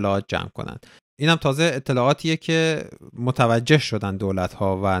 ترابایت اطلاعات جمع کنن. اینم تازه اطلاعاتیه که متوجه شدن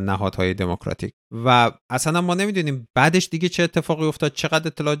دولت‌ها و نهادهای دموکراتیک و اصلا ما نمیدونیم بعدش دیگه چه اتفاقی افتاد، چقدر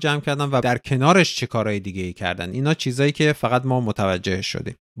اطلاعات جمع کردن و در کنارش چه کارهای دیگه‌ای کردن. اینا چیزایی که فقط ما متوجه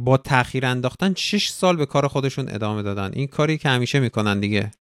شدیم. با تأخیر انداختن 6 سال به کار خودشون ادامه دادن. این کاری که همیشه میکنن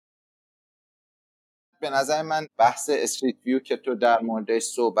دیگه. به نظر من بحث استریت ویو که تو در موردش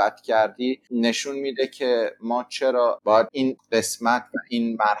صحبت کردی نشون میده که ما چرا باید این قسمت و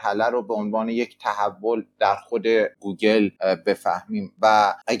این مرحله رو به عنوان یک تحول در خود گوگل بفهمیم.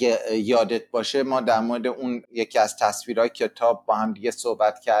 و اگه یادت باشه ما در مورد اون یکی از تصویرهای کتاب با هم دیگه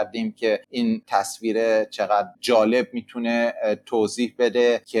صحبت کردیم که این تصویر چقدر جالب میتونه توضیح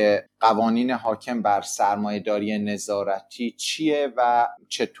بده که قوانین حاکم بر سرمایه داری نظارتی چیه و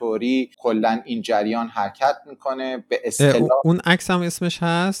چطوری کلن این جریان حرکت میکنه. به اصطلاح اون عکس هم اسمش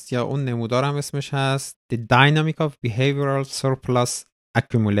هست یا اون نمودار هم اسمش هست The Dynamic of Behavioral Surplus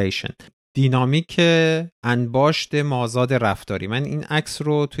Accumulation، دینامیک انباشت مازاد رفتاری. من این عکس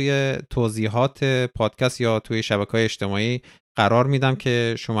رو توی توضیحات پادکست یا توی شبکه‌های اجتماعی قرار میدم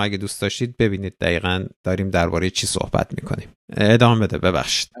که شما اگه دوست داشتید ببینید دقیقاً داریم درباره چی صحبت میکنیم. ادامه بده.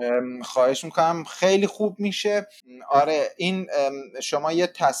 ببخشید. خواهش میکنم. خیلی خوب میشه. آره، این شما یه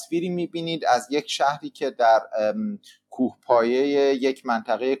تصویری میبینید از یک شهری که در کوهپایه یک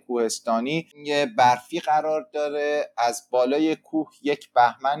منطقه کوهستانی یه برفی قرار داره. از بالای کوه یک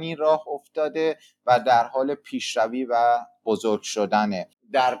بهمنی راه افتاده و در حال پیشروی و بزرگ شدنه.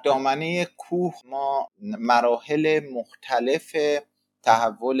 در دامنه کوه ما مراحل مختلف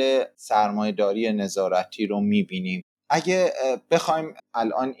تحول سرمایه‌داری نظارتی رو میبینیم. اگه بخوایم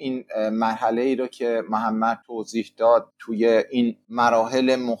الان این مرحله ای رو که محمد توضیح داد توی این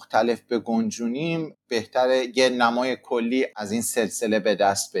مراحل مختلف بگنجونیم، بهتره یه نمای کلی از این سلسله به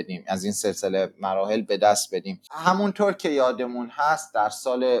دست بدیم، از این سلسله مراحل به دست بدیم. همونطور که یادمون هست در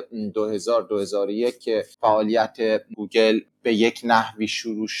سال 2001 که فعالیت گوگل به یک نحوی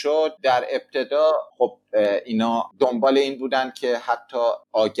شروع شد، در ابتدا خب اینا دنبال این بودن که حتی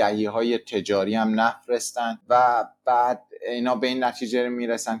آگهی‌های تجاری هم نفرستن و بعد اینا به این نتیجه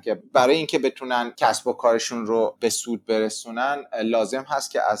میرسن که برای اینکه بتونن کسب و کارشون رو به سود برسونن لازم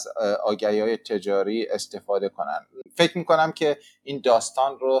هست که از آگهی‌های تجاری استفاده کنن. فکر میکنم که این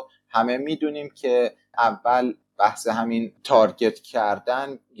داستان رو همه میدونیم که اول بحث همین تارگت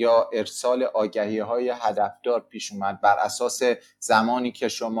کردن یا ارسال آگهی‌های هدفدار پیش اومد بر اساس زمانی که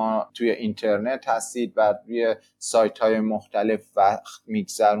شما توی اینترنت هستید و روی سایت‌های مختلف وقت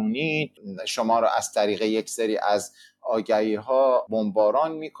میگذرونید. شما رو از طریق یک سری از آگهی‌ها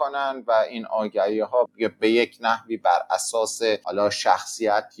بمباران میکنن و این آگهی‌ها به یک نحوی بر اساس حالا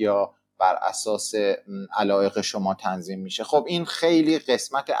شخصیت یا بر اساس علایق شما تنظیم میشه. خب این خیلی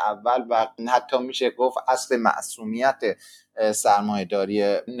قسمت اول و حتی میشه گفت اصل معصومیت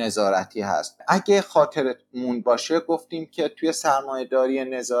سرمایه‌داری نظارتی هست. اگه خاطرتمون باشه گفتیم که توی سرمایه‌داری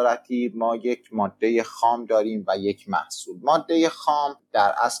نظارتی ما یک ماده خام داریم و یک محصول. ماده خام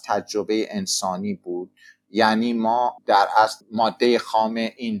در اصل تجربه انسانی بود، یعنی ما در اصل ماده خام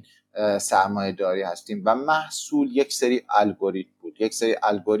این سرمایه داری هستیم و محصول یک سری الگوریتم بود، یک سری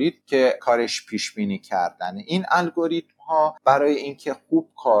الگوریتم که کارش پیش بینی کردن. این الگوریتم ها برای اینکه خوب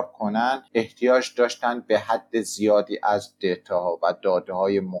کار کنن احتیاج داشتن به حد زیادی از دیتا و داده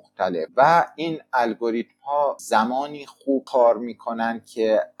های مختلف و این الگوریتم ها زمانی خوب کار میکنن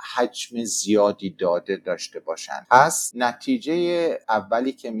که حجم زیادی داده داشته باشن. پس نتیجه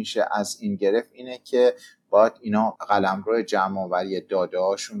اولی که میشه از این گرفت اینه که باید اینا قلمرو جمع‌آوری داده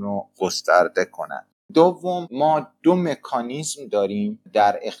هاشون رو گسترده کنن. دوم، ما دو مکانیزم داریم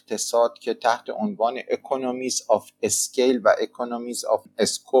در اقتصاد که تحت عنوان economies of scale و economies of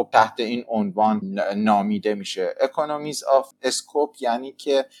scope تحت این عنوان نامیده میشه. economies of scope یعنی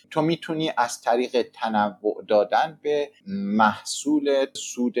که تو میتونی از طریق تنوع دادن به محصول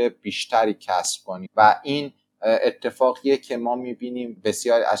سود بیشتری کسب کنی و این اتفاقیه که ما میبینیم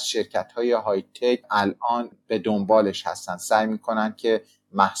بسیار از شرکت‌های های تک الان به دنبالش هستن، سعی میکنن که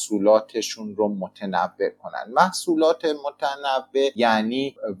محصولاتشون رو متنوع کنن. محصولات متنوع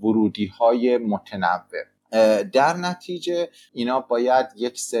یعنی ورودی‌های متنوع. در نتیجه اینا باید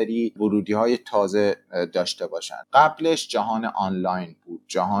یک سری ورودی‌های تازه داشته باشن. قبلش جهان آنلاین بود،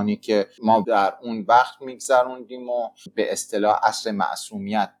 جهانی که ما در اون وقت میگذروندیم و به اصطلاح عصر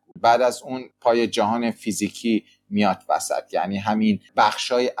معصومیت. بعد از اون پای جهان فیزیکی میاد وسط، یعنی همین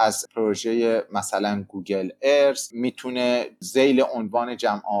بخشای از پروژه مثلا گوگل ارث میتونه ذیل عنوان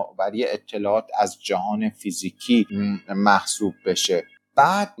جمع آوری اطلاعات از جهان فیزیکی محسوب بشه.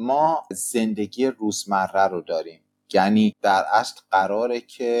 بعد ما زندگی روزمره رو داریم یعنی در اصل قراره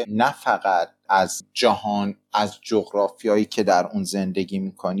که نه فقط از جهان، از جغرافیایی که در اون زندگی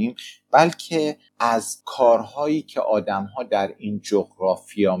میکنیم، بلکه از کارهایی که آدم‌ها در این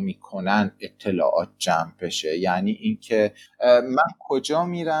جغرافیا میکنن اطلاعات جمع بشه. یعنی اینکه من کجا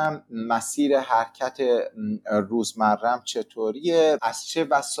میرم، مسیر حرکت روزمرم چطوریه، از چه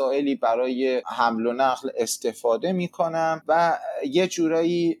وسایلی برای حمل و نقل استفاده میکنم و یه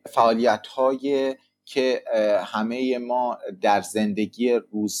جورایی فعالیت‌های که همه ما در زندگی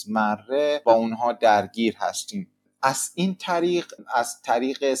روزمره با اونها درگیر هستیم. از این طریق، از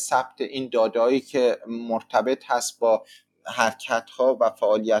طریق ثبت این داده‌هایی که مرتبط هست با حرکت‌ها و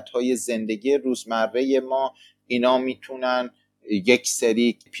فعالیت‌های زندگی روزمره ما، اینا میتونن یک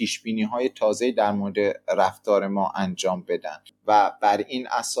سری پیشبینی‌های تازه در مورد رفتار ما انجام بدن و بر این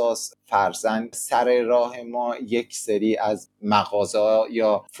اساس فرضاً سر راه ما یک سری از مغازه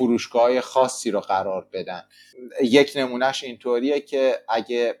یا فروشگاه خاصی رو قرار بدن. یک نمونهش اینطوریه که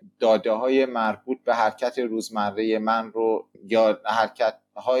اگه داده‌های مربوط به حرکت روزمره من رو یا حرکت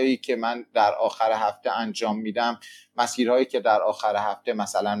هایی که من در آخر هفته انجام میدم، مسیرهایی که در آخر هفته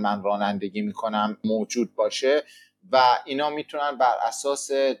مثلا من رانندگی میکنم موجود باشه و اینا میتونن بر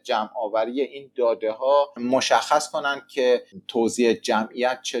اساس جمع آوری این داده ها مشخص کنن که توزیع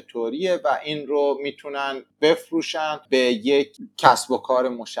جمعیت چطوریه و این رو میتونن بفروشن به یک کسب و کار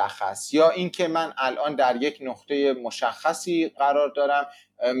مشخص، یا اینکه من الان در یک نقطه مشخصی قرار دارم،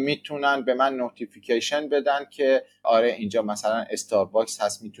 میتونن به من نوتیفیکیشن بدن که آره اینجا مثلا استارباکس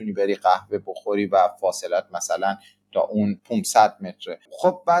هست، میتونی بری قهوه بخوری و فاصلت مثلا تا اون 500 متره.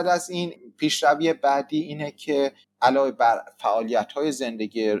 خب بعد از این پیشروی بعدی اینه که علاوه بر فعالیت‌های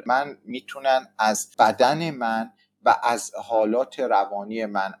زندگی من میتونن از بدن من و از حالات روانی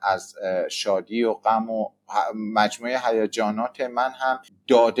من، از شادی و غم و مجموعه هیجانات من هم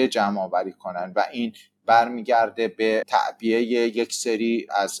داده جمع آوری کنن و این برمیگرده به تعبیه یک سری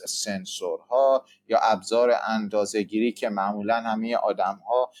از سنسورها یا ابزار اندازه‌گیری که معمولاً همه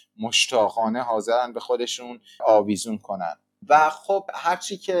آدم‌ها مشتاقانه حاضرن به خودشون آویزون کنن. و خب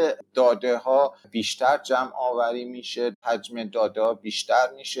هرچی که داده ها بیشتر جمع آوری میشه، حجم داده ها بیشتر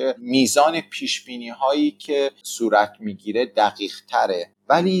میشه، میزان پیشبینی هایی که صورت میگیره دقیق تره.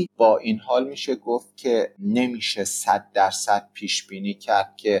 ولی با این حال میشه گفت که نمیشه 100% پیشبینی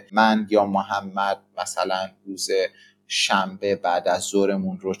کرد که من یا محمد مثلا روز شنبه بعد از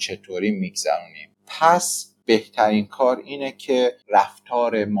ظهرمون رو چطوری میگذرونیم. پس بهترین کار اینه که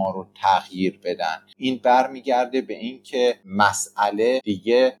رفتار ما رو تغییر بدن. این برمیگرده به این که مسئله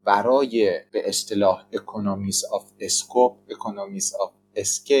دیگه برای به اصطلاح اکونومیز آف اسکوپ، اکونومیز آف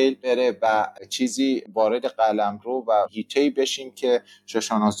اسکیل بره و چیزی وارد قلمرو و هیته‌ای بشیم که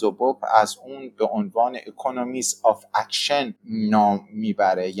شوشانا زوبوف از اون به عنوان اکونومیز آف اکشن نام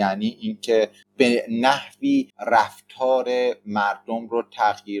میبره. یعنی اینکه به نحوی رفتار مردم رو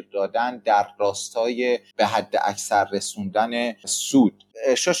تغییر دادن در راستای به حد اکثر رسوندن سود.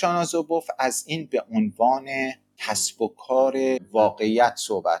 شوشانا زوبوف از این به عنوان کسب و کار واقعیت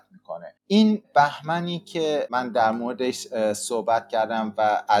صحبت میکنه. این بهمنی که من در موردش صحبت کردم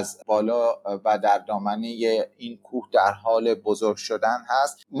و از بالا و در دامنه این کوه در حال بزرگ شدن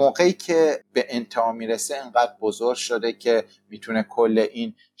هست، موقعی که به انتها میرسه انقدر بزرگ شده که میتونه کل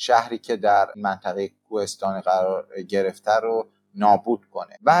این شهری که در منطقه کوهستان قرار گرفته رو نابود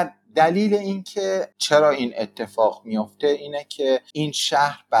کنه. و دلیل این که چرا این اتفاق میفته اینه که این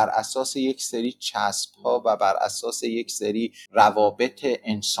شهر بر اساس یک سری چسب‌ها و بر اساس یک سری روابط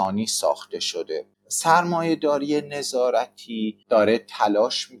انسانی ساخته شده. سرمایه داری نظارتی داره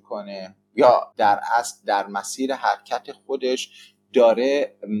تلاش میکنه یا در اصل در مسیر حرکت خودش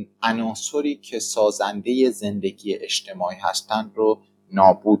داره عناصری که سازنده زندگی اجتماعی هستن رو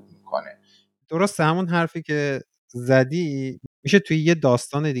نابود میکنه. درست همون حرفی که زدی میشه توی یه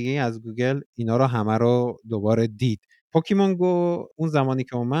داستان دیگه از گوگل اینا رو همه رو دوباره دید. پوکیمون گو اون زمانی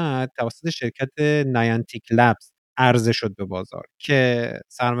که اومد توسط شرکت نیانتیک لبز عرضه شد به بازار که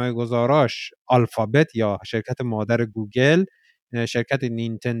سرمایه گذاراش آلفابت یا شرکت مادر گوگل، شرکت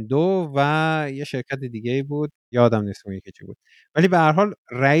نینتندو و یه شرکت دیگه بود یادم نیست اون یکی چی بود، ولی به هر حال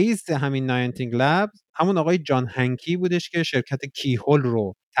رئیس همین نیانتیک لبز همون آقای جان هنکی بودش که شرکت کیهول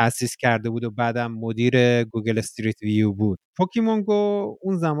رو تأسیس کرده بود و بعدم مدیر گوگل استریت ویو بود. پوکیمون گو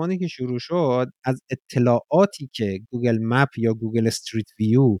اون زمانی که شروع شد از اطلاعاتی که گوگل مپ یا گوگل استریت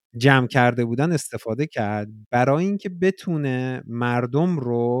ویو جمع کرده بودن استفاده کرد برای اینکه بتونه مردم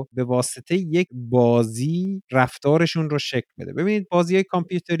رو به واسطه یک بازی رفتارشون رو شکل بده. ببینید بازی‌های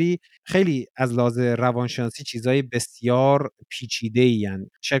کامپیوتری خیلی از لحاظ روانشناسی چیزای بسیار پیچیده‌ای هستند.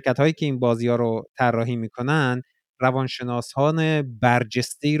 شرکت‌هایی که این بازی‌ها رو طراحی می‌کنن روانشناسان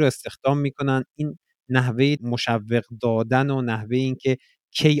برجسته‌ای رو استخدام می‌کنن. این نحوه مشوق دادن و نحوه این که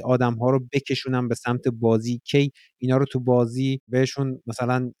کی آدم‌ها رو بکشونن به سمت بازی، کی اینا رو تو بازی بهشون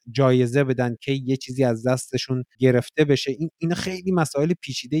مثلا جایزه بدن، کی یه چیزی از دستشون گرفته بشه. این خیلی مسائل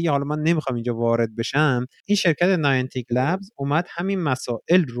پیچیده، حالا من نمیخوام اینجا وارد بشم. این شرکت ناینتیک لبز اومد همین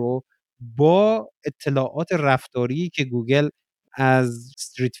مسائل رو با اطلاعات رفتاری که گوگل از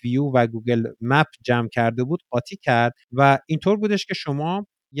استریت ویو و گوگل مپ جمع کرده بود قاطی کرد و اینطور بودش که شما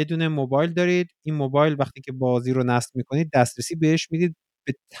یه دونه موبایل دارید، این موبایل وقتی که بازی رو نصب میکنید دسترسی بهش میدید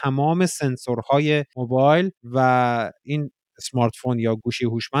به تمام سنسورهای موبایل و این اسمارت فون یا گوشی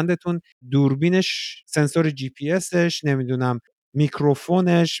هوشمندتون، دوربینش، سنسور جی پی اسش، نمیدونم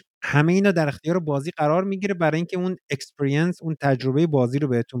میکروفونش، همه اینا در اختیار بازی قرار میگیره برای اینکه اون اکسپریانس، اون تجربه بازی رو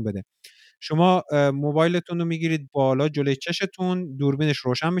بهتون بده. شما موبایلتون رو میگیرید بالا جلوی چشتون، دوربینش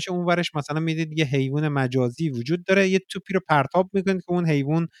روشن میشه، اون ورش مثلا میدید یه حیوان مجازی وجود داره، یه توپی رو پرتاب میکنید که اون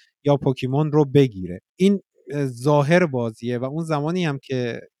حیوان یا پوکیمون رو بگیره. این ظاهر بازیه و اون زمانی هم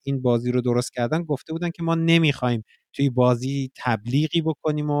که این بازی رو درست کردن گفته بودن که ما نمیخوایم توی بازی تبلیغی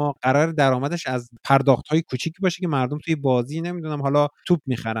بکنیم و قرار درآمدش از پرداخت‌های کوچیکی باشه که مردم توی بازی نمیدونم حالا توپ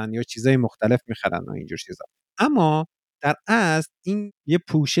میخرن یا چیزای مختلف میخرن و اینجور چیزا. اما در اصل این یه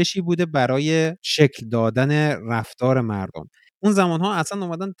پوششی بوده برای شکل دادن رفتار مردم. اون زمانها اصلا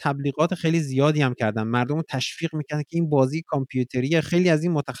اومدن تبلیغات خیلی زیادی هم کردن، مردم رو تشویق میکردن که این بازی کامپیوتریه. خیلی از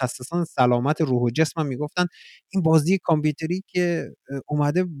این متخصصان سلامت روح و جسم هم میگفتن این بازی کامپیوتری که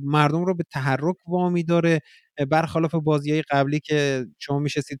اومده مردم رو به تحرک وامی داره، برخلاف بازی‌های قبلی که شما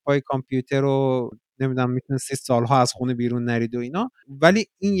میشستید پای کامپیوتر و نمیدونم میتونستید سالها از خونه بیرون نرید و اینا. ولی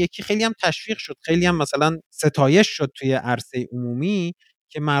این یکی خیلی هم تشویق شد، خیلی هم مثلا ستایش شد توی عرصه عمومی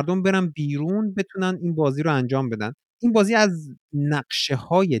که مردم برن بیرون بتونن این بازی رو انجام بدن. این بازی از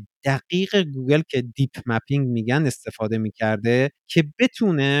نقشه‌های دقیق گوگل که دیپ مپینگ میگن استفاده میکرده که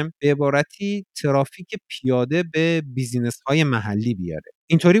بتونه به عبارتی ترافیک پیاده به بیزینس‌های محلی بیاره.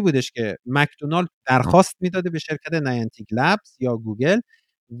 اینطوری بودش که مکدونالد درخواست میداده به شرکت ناینتیک لبز یا گوگل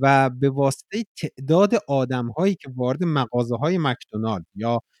و به واسطه تعداد آدم‌هایی که وارد مغازه‌های مکدونالد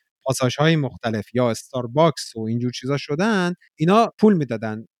یا پاساژهای مختلف یا استارباکس و اینجور چیزا شدن، اینا پول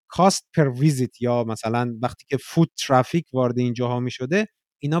میدادن. کاست پر ویزیت، یا مثلا وقتی که فود ترافیک وارد اینجاها میشده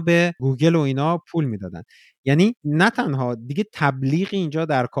اینا به گوگل و اینا پول میدادن. یعنی نه تنها دیگه تبلیغی اینجا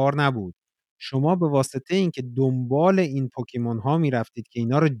در کار نبود، شما به واسطه اینکه دنبال این پوکیمون ها میرفتید که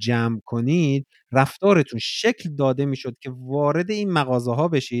اینا رو جمع کنید، رفتارتون شکل داده میشد که وارد این مغازه ها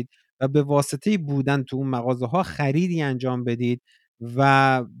بشید و به واسطه بودن تو اون مغازه ها خریدی انجام بدید.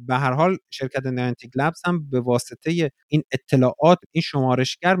 و به هر حال شرکت ناینتیک لبز هم به واسطه این اطلاعات این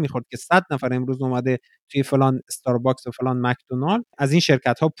شمارشگر میخورد که 100 نفر امروز اومده توی فلان استارباکس و فلان مکدونالد، از این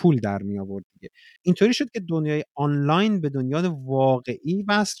شرکت ها پول در می آورد دیگه. اینطوری شد که دنیای آنلاین به دنیای واقعی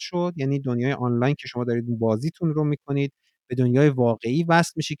وصل شد. یعنی دنیای آنلاین که شما دارید بازیتون رو میکنید به دنیای واقعی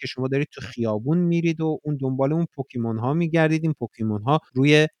وصل میشی که شما دارید تو خیابون میرید و اون دنبال اون پوکیمون ها میگردید. این پوکیمون ها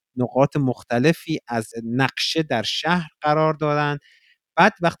روی نقاط مختلفی از نقشه در شهر قرار دارن.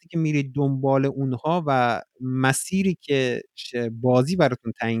 بعد وقتی که میرید دنبال اونها و مسیری که بازی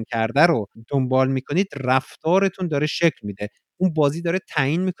براتون تعیین کرده رو دنبال میکنید، رفتارتون داره شکل میده. اون بازی داره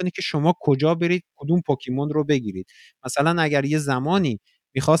تعیین میکنه که شما کجا برید، کدوم پوکیمون رو بگیرید. مثلا اگر یه زمانی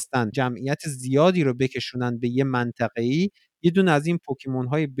میخواستن جمعیت زیادی رو بکشونن به یه منطقه‌ای، یه دونه از این پوکیمون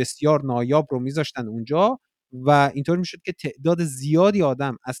های بسیار نایاب رو میذاشتن اونجا و اینطور میشد که تعداد زیادی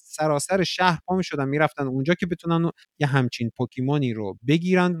آدم از سراسر شهر پا میشدن میرفتن اونجا که بتونن یه همچین پوکیمونی رو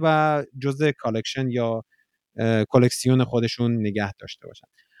بگیرن و جزء کالکشن یا کلکسیون خودشون نگه داشته باشن.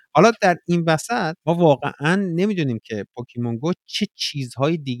 حالا در این وسط ما واقعا نمیدونیم که پوکیمون گو چه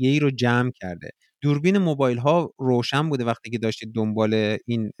چیزهای دیگه ای رو جمع کرده. دوربین موبایل ها روشن بوده وقتی که داشتید دنبال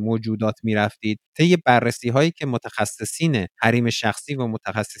این موجودات میرفتید. طی بررسی هایی که متخصصین حریم شخصی و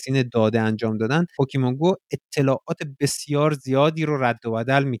متخصصین داده انجام دادن، پوکیمون گو اطلاعات بسیار زیادی رو رد و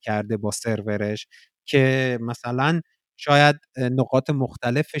بدل میکرده با سرورش که مثلا شاید نقاط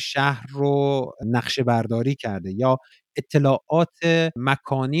مختلف شهر رو نقشه برداری کرده یا اطلاعات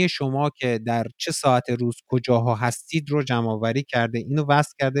مکانی شما که در چه ساعت روز کجاها هستید رو جمع آوری کرده، اینو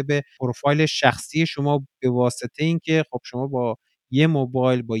وصل کرده به پروفایل شخصی شما به واسطه اینکه خب شما با یه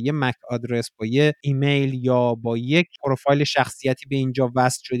موبایل، با یه مک آدرس، با یه ایمیل یا با یک پروفایل شخصیتی به اینجا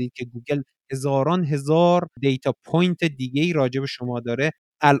وصل شدید که گوگل هزاران هزار دیتا پوینت دیگه ای راجع به شما داره.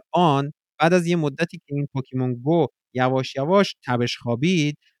 الان بعد از یه مدتی که این پوکیمون گو یواش یواش تبش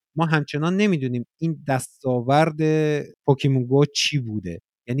خوابید، ما همچنان نمیدونیم این دستاورد پوکیمون گو چی بوده.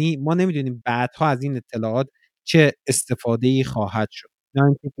 یعنی ما نمیدونیم بعدها از این اطلاعات چه استفاده‌ای خواهد شد.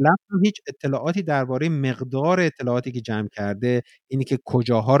 ناینتیک لب هم هیچ اطلاعاتی درباره مقدار اطلاعاتی که جمع کرده، اینی که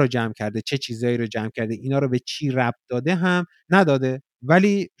کجاها رو جمع کرده، چه چیزایی رو جمع کرده، اینا رو به چی ربط داده هم نداده.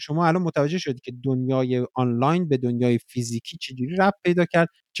 ولی شما الان متوجه شدید که دنیای آنلاین به دنیای فیزیکی چجوری ربط پیدا کرد،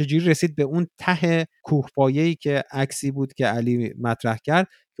 چجوری رسید به اون ته کوهپایه‌ای که عکسی بود که علی مطرح کرد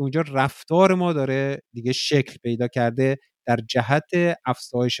که اونجا رفتار ما داره دیگه شکل پیدا کرده در جهت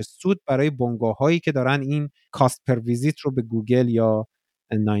افزایش سود برای بنگاه‌هایی که دارن این کاست پر ویزیت رو به گوگل یا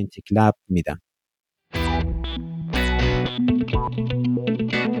ناینتیک لب میدن.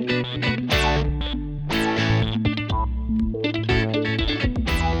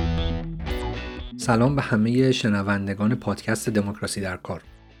 سلام به همه شنوندگان پادکست دموکراسی در کار.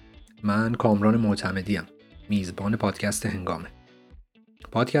 من کامران معتمدیم، میزبان پادکست هنگامه.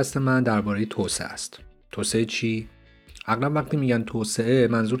 پادکست من درباره توسعه است. توسعه چی؟ اغلب وقتی میگن توسعه،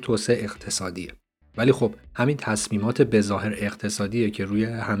 منظور توسعه اقتصادیه. ولی خب همین تصمیمات بظاهر اقتصادیه که روی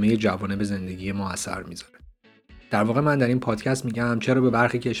همه جوانب زندگی ما اثر میذاره. در واقع من در این پادکست میگم چرا به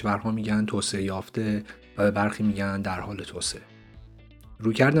برخی کشورها میگن توسعه یافته و به برخی میگن در حال توسعه.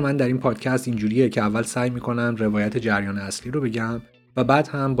 رویکرد من در این پادکست اینجوریه که اول سعی میکنم روایت جریان اصلی رو بگم و بعد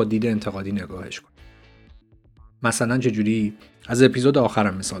هم با دید انتقادی نگاهش کنم. مثلا چجوری؟ از اپیزود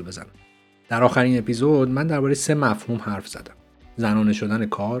آخرم مثال بزنم. در آخرین اپیزود من درباره 3 مفهوم حرف زدم: زنانه شدن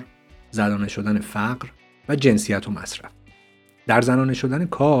کار، زنانه شدن فقر و جنسیت و مصرف. در زنانه شدن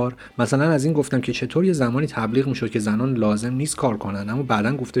کار مثلا از این گفتم که چطور یه زمانی تبلیغ میشد که زنان لازم نیست کار کنن، اما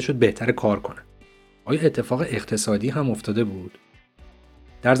بعداً گفته شد بهتره کار کنن. آیا اتفاق اقتصادی هم افتاده بود؟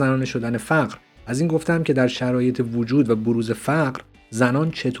 در زنانه شدن فقر از این گفتم که در شرایط وجود و بروز فقر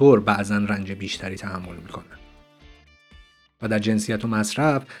زنان چطور بعضاً رنج بیشتری تحمل میکنن. و در جنسیت و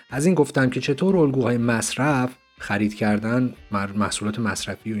مصرف از این گفتم که چطور الگوهای مصرف، خرید کردن محصولات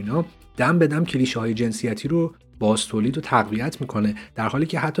مصرفی و اینا دم به دم کلیشه‌های جنسیتی رو بازتولید و تقویت میکنه، در حالی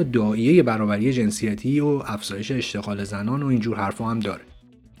که حتی داعیه برابری جنسیتی و افزایش اشتغال زنان و اینجور حرفا هم داره.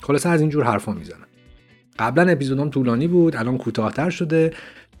 خلاصه از اینجور حرفا میزنم. قبلا اپیزودم طولانی بود، الان کوتاه‌تر شده.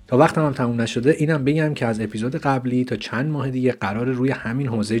 تا وقتم هم تموم نشده اینم بگم که از اپیزود قبلی تا چند ماه دیگه قرار روی همین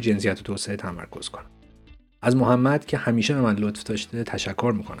حوزه جنسیت و توسعه تمرکز کنم. از محمد که همیشه به من لطف داشته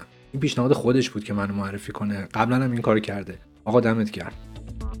تشکر میکنم. این پیشنهاد خودش بود که منو معرفی کنه، قبلا هم این کارو کرده. آقا دمت گرم.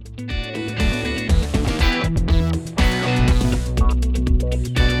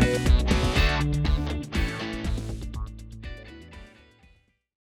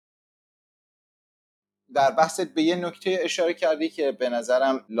 در بحثت به یه نکته اشاره کردی که به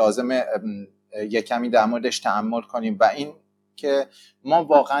نظرم لازمه یه کمی در موردش تأمل کنیم و این که ما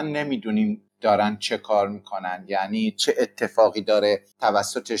واقعا نمیدونیم دارن چه کار میکنن، یعنی چه اتفاقی داره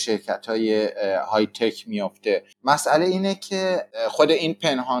توسط شرکت‌های های تک میفته. مسئله اینه که خود این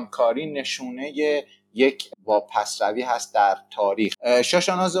پنهانکاری نشونه یک واپسروی هست در تاریخ.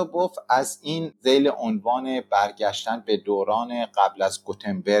 شاشانا زوبوف از این ذیل عنوان برگشتن به دوران قبل از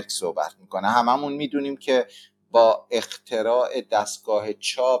گوتنبرگ صحبت میکنه. هممون میدونیم که با اختراع دستگاه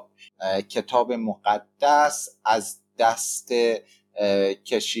چاپ کتاب مقدس از دست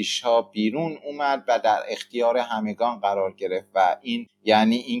کشیش‌ها بیرون اومد و در اختیار همگان قرار گرفت و این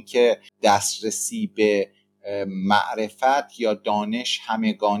یعنی اینکه دسترسی به معرفت یا دانش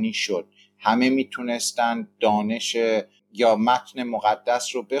همگانی شد. همه میتونستن دانش یا متن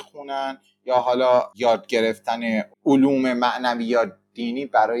مقدس رو بخونن یا حالا یاد گرفتن علوم معنوی یا دینی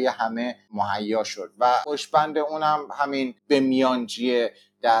برای همه مهیا شد و خوشبند اونم همین به میانجی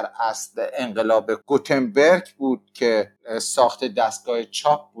در اصل انقلاب گوتنبرگ بود که ساخت دستگاه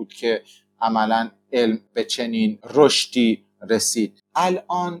چاپ بود که عملاً علم به چنین رشدی رسید.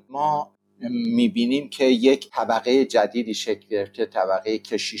 الان ما میبینیم که یک طبقه جدیدی شکل گرفته، طبقه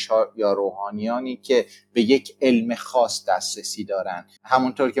کشیش‌ها یا روحانیانی که به یک علم خاص دسترسی دارن.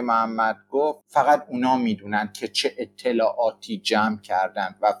 همونطور که محمد گفت فقط اونا میدونن که چه اطلاعاتی جمع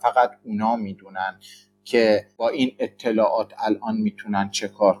کردن و فقط اونا میدونن که با این اطلاعات الان میتونن چه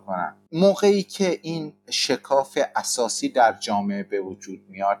کار کنن. موقعی که این شکاف اساسی در جامعه به وجود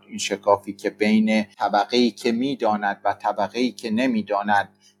میاد، این شکافی که بین طبقه‌ای که میداند و طبقه‌ای که نمیداند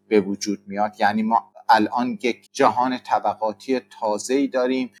به وجود میاد، یعنی ما الان یک جهان طبقاتی تازه‌ای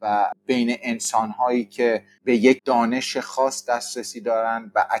داریم و بین انسان‌هایی که به یک دانش خاص دسترسی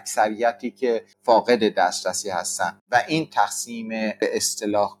دارن و اکثریتی که فاقد دسترسی هستن و این تقسیم به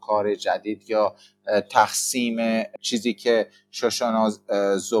اصطلاح کار جدید یا تقسیم چیزی که شاشانا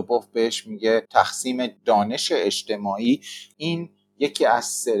زوبوف بهش میگه تقسیم دانش اجتماعی، این یکی از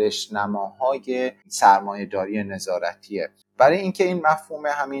سرشنماهای سرمایه داری نظارتیه برای اینکه این مفهوم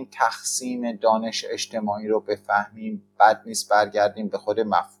همین تقسیم دانش اجتماعی رو بفهمیم، بد نیست برگردیم به خود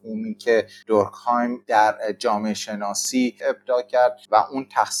مفهومی که دورکهایم در جامعه شناسی ابداع کرد و اون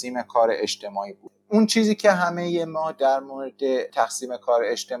تقسیم کار اجتماعی بود. اون چیزی که همه ما در مورد تقسیم کار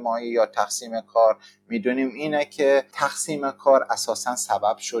اجتماعی یا تقسیم کار میدونیم اینه که تقسیم کار اساساً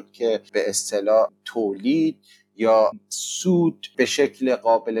سبب شد که به اصطلاح تولید یا سود به شکل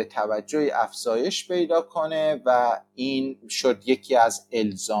قابل توجهی افزایش پیدا کنه و این شد یکی از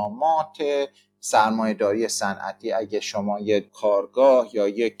الزامات سرمایه داری صنعتی. اگه شما یک کارگاه یا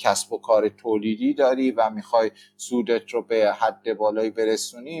یک کسب و کار تولیدی داری و میخوای سودت رو به حد بالایی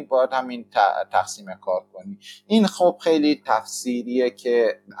برسونی، باید همین تقسیم کار کنی. این خب خیلی تفسیریه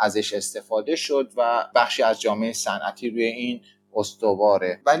که ازش استفاده شد و بخشی از جامعه صنعتی روی این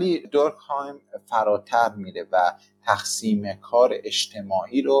استواره، ولی دورکهایم فراتر میره و تقسیم کار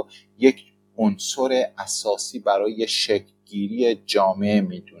اجتماعی رو یک عنصر اساسی برای شکل‌گیری جامعه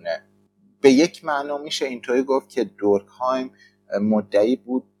میدونه. به یک معنا میشه اینطوری گفت که دورکهایم مدعی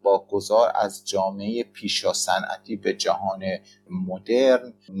بود با گذار از جامعه پیشا صنعتی به جهان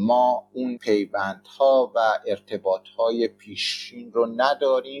مدرن ما اون پیوندها و ارتباطهای پیشین رو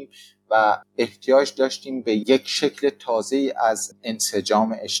نداریم و احتیاج داشتیم به یک شکل تازه از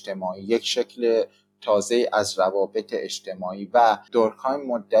انسجام اجتماعی، یک شکل تازه از روابط اجتماعی. و دورکهایم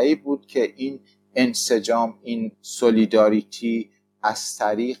مدعی بود که این انسجام، این سولیداریتی از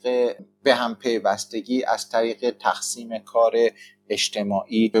طریق به هم پیوستگی، از طریق تقسیم کار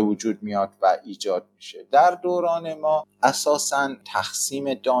اجتماعی به وجود میاد و ایجاد میشه. در دوران ما اساساً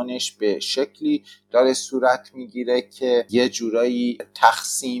تقسیم دانش به شکلی داره صورت میگیره که یه جورایی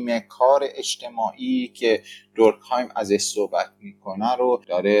تقسیم کار اجتماعی که دورکهایم ازش صحبت میکنه رو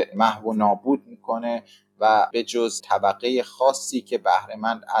داره محو و نابود میکنه و به جز طبقه خاصی که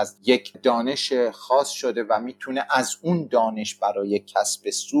بهره‌مند از یک دانش خاص شده و میتونه از اون دانش برای کسب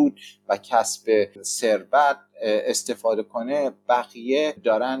سود و کسب ثروت استفاده کنه، بقیه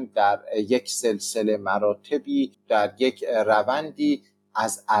دارن در یک سلسله مراتبی، در یک روندی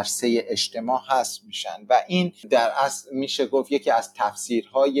از عرصه اجتماع هست میشن. و این در اصل میشه گفت یکی از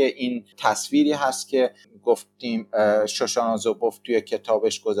تفسیرهای این تصویری هست که گفتیم شوشان زوبوف توی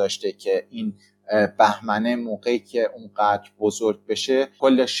کتابش گذاشته که این بهمنه موقعی که اونقدر بزرگ بشه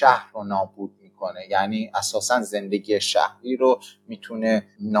کل شهر رو نابود میکنه، یعنی اساسا زندگی شهری رو میتونه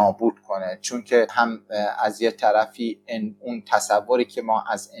نابود کنه، چون که هم از یه طرفی اون تصوری که ما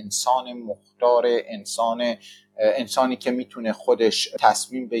از انسان مختار، انسانی که میتونه خودش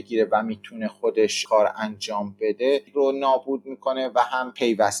تصمیم بگیره و میتونه خودش کار انجام بده رو نابود میکنه و هم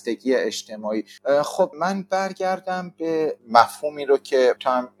پیوستگی اجتماعی. خب من برگردم به مفهومی رو که تو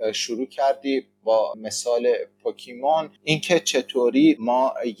هم شروع کردی با مثال پوکیمون، اینکه چطوری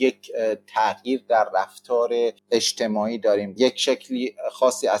ما یک تغییر در رفتار اجتماعی داریم، یک شکلی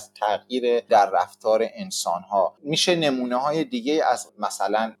خاصی از تغییر در رفتار انسان‌ها. میشه نمونه‌های دیگه از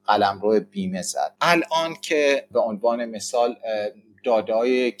مثلا قلمرو بیمه زد. الان که به عنوان مثال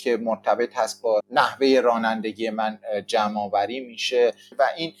داده‌هایی که مرتبط هست با نحوه رانندگی من جمع آوری میشه و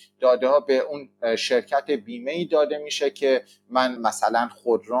این داده ها به اون شرکت بیمه‌ای داده میشه که من مثلا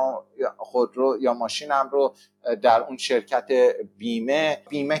خودرو یا ماشینم رو در اون شرکت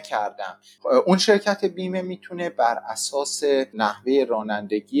بیمه کردم. اون شرکت بیمه میتونه بر اساس نحوه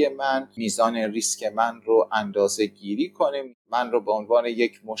رانندگی من میزان ریسک من رو اندازه گیری کنه، من رو به عنوان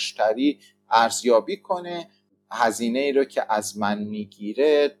یک مشتری ارزیابی کنه، هزینه ای رو که از من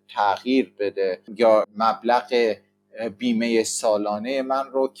میگیره تغییر بده یا مبلغ بیمه سالانه من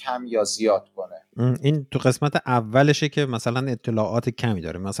رو کم یا زیاد کنه. این تو قسمت اولشه که مثلا اطلاعات کمی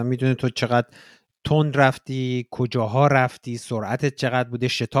داره، مثلا میدونه تو چقدر تند رفتی، کجاها رفتی، سرعتت چقدر بوده،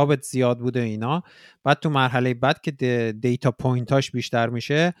 شتابت زیاد بوده اینا. بعد تو مرحله بعد که دیتا پوینتاش بیشتر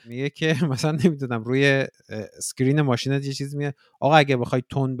میشه میگه که مثلا نمیدونم روی اسکرین ماشینت یه چیز میگه آقا اگه بخوای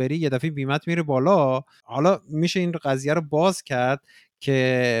تند بری یه دفعه بیمت میره بالا. حالا میشه این قضیه رو باز کرد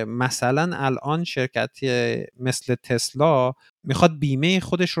که مثلا الان شرکت مثل تسلا میخواد بیمه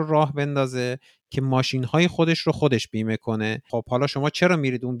خودش رو راه بندازه که ماشین‌های خودش رو خودش بیمه کنه. خب حالا شما چرا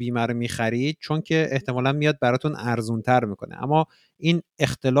میرید اون بیمه رو میخرید؟ چون که احتمالاً میاد براتون ارزونتر میکنه. اما این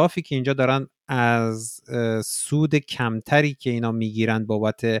اختلافی که اینجا دارن از سود کمتری که اینا میگیرن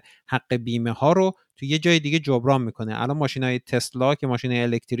بابت حق بیمه ها رو تو یه جای دیگه جبران میکنه. الان ماشینای تسلا که ماشین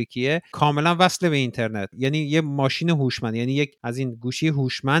الکتریکیه کاملا وصل به اینترنت، یعنی یه ماشین هوشمند، یعنی یک از این گوشی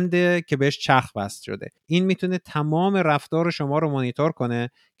هوشمنده که بهش چرخ وصل شده. این میتونه تمام رفتار شما رو مانیتور کنه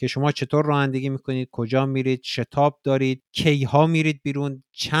که شما چطور رانندگی میکنید، کجا میرید، شتاب دارید، کیها میرید بیرون،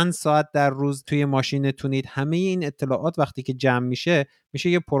 چند ساعت در روز توی ماشینتونید. همه این اطلاعات وقتی که جمع میشه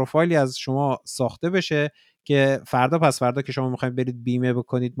یه پروفایلی از شما ساخته بشه که فردا پس فردا که شما میخواید برید بیمه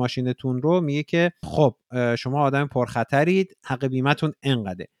بکنید ماشینتون رو، میگه که خب شما آدم پرخطرید، حق بیمه‌تون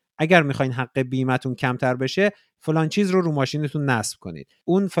اینقدره، اگر میخواین حق بیمه‌تون کمتر بشه فلان چیز رو ماشینتون نصب کنید.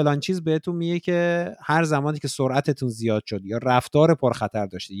 اون فلان چیز بهتون میگه که هر زمانی که سرعتتون زیاد شد یا رفتار پرخطر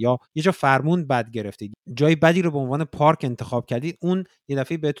داشتید یا یه جا فرمون بد گرفتید، جای بدی رو به عنوان پارک انتخاب کردید، اون یه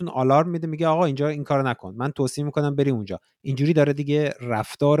دفعه بهتون آلارم میده، میگه آقا اینجا این کارو نکن، من توصیه میکنم بری اونجا. اینجوری داره دیگه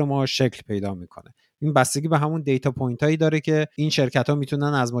رفتار ما شکل پیدا میکنه. این بستگی به همون دیتا پوینت هایی داره که این شرکت ها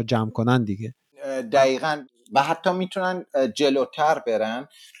میتونن از ما جمع کنن دیگه. دقیقاً. و حتی میتونن جلوتر برن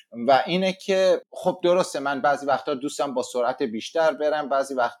و اینه که خب درسته من بعضی وقتا دوستم با سرعت بیشتر برم،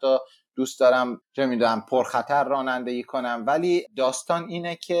 بعضی وقتا دوست دارم چه میدونم پرخطر رانندگی کنم، ولی داستان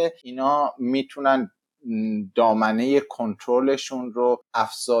اینه که اینا میتونن دامنه کنترلشون رو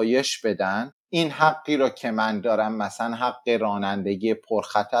افزایش بدن. این حقی رو که من دارم، مثلا حق رانندگی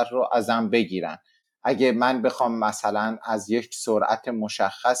پرخطر رو ازم بگیرن. اگه من بخوام مثلا از یک سرعت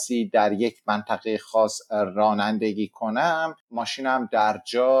مشخصی در یک منطقه خاص رانندگی کنم، ماشینم در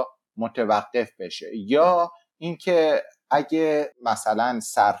جا متوقف بشه. یا اینکه اگه مثلا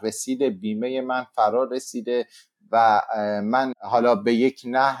سررسید بیمه من فرا رسیده و من حالا به یک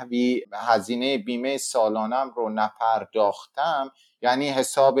نحوی هزینه بیمه سالانم رو نپرداختم، یعنی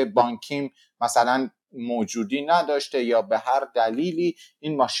حساب بانکیم مثلا موجودی نداشته یا به هر دلیلی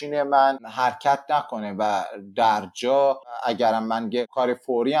این ماشین من حرکت نکنه و در جا اگرم من کار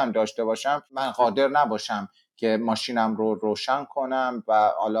فوری هم داشته باشم، من قادر نباشم که ماشینم رو روشن کنم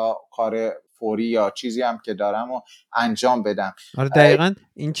و حالا کار فوری یا چیزی هم که دارم رو انجام بدم. آره دقیقاً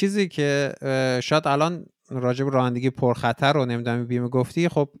این چیزی که شاید الان راجب رانندگی پرخطر رو نمیدونم بیمه گفتی،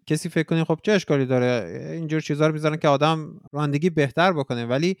 خب کسی فکر کنه خب چه اشکالی داره، اینجور چیزا رو میذارن که آدم رانندگی بهتر بکنه.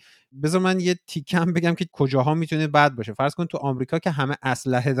 ولی بذار من یه تیکم بگم که کجاها میتونه بد باشه. فرض کن تو آمریکا که همه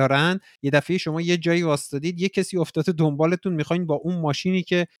اسلحه دارن، یه دفعه شما یه جایی واسطادید، یه کسی افتاده دنبالتون، میخواین با اون ماشینی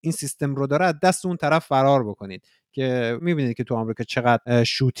که این سیستم رو داره از دست اون طرف فرار بکنید، که میبینید که تو آمریکا چقدر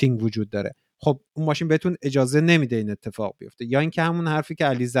شوتینگ وجود داره. خب اون ماشین بهتون اجازه نمیده این اتفاق بیفته. یا اینکه همون حرفی که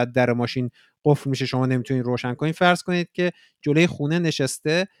علی زد، در ماشین قفل میشه شما نمیتونید روشن کنید. فرض کنید که جلوی خونه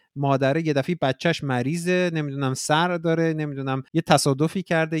نشسته مادره، یه دفعه بچهش مریضه، نمیدونم سر داره، نمیدونم یه تصادفی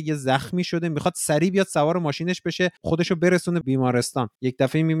کرده، یه زخمی شده، میخواد سریع بیاد سوار ماشینش بشه خودشو برسونه بیمارستان. یک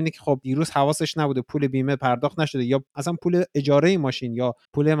دفعه میبینه که خب دیروز حواسش نبوده، پول بیمه پرداخت نشده، یا اصلا پول اجاره ماشین یا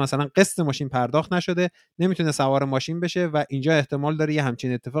پول مثلا قسط ماشین پرداخت نشده، نمیتونه سوار ماشین بشه و اینجا احتمال داره یه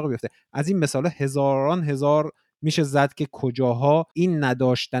همچین اتفاقی بیفته. از این مثالا هزاران هزار میشه زد که کجاها این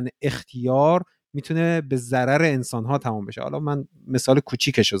نداشتن اختیار میتونه به ضرر انسان‌ها تمام بشه. حالا من مثال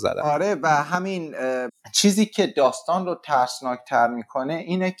کوچیکشو زدم. آره، و همین چیزی که داستان رو ترسناکتر میکنه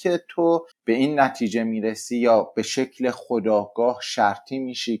اینه که تو به این نتیجه میرسی یا به شکل خودآگاه شرطی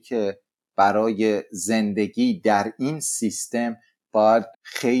میشی که برای زندگی در این سیستم باید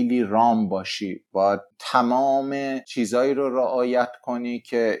خیلی رام باشی، باید تمام چیزایی رو رعایت کنی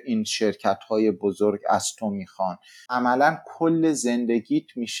که این شرکت‌های بزرگ از تو میخوان. عملاً کل زندگیت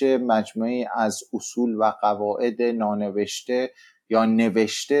میشه مجموعی از اصول و قواعد نانوشته یا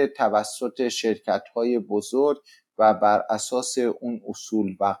نوشته توسط شرکت‌های بزرگ و بر اساس اون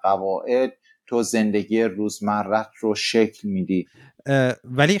اصول و قواعد تو زندگی روزمرت رو شکل میدی.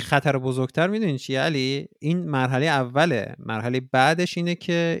 ولی خطر بزرگتر میدونی چیه علی؟ این مرحله اوله. مرحله بعدش اینه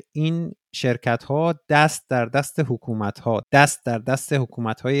که این شرکت ها دست در دست حکومت ها، دست در دست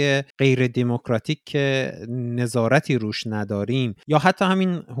حکومت های غیر دموکراتیک که نظارتی روش نداریم، یا حتی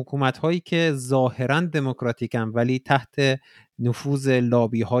همین حکومت هایی که ظاهرا دموکراتیکن ولی تحت نفوذ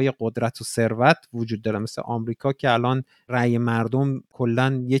لابی های قدرت و ثروت وجود داره، مثل آمریکا که الان رأی مردم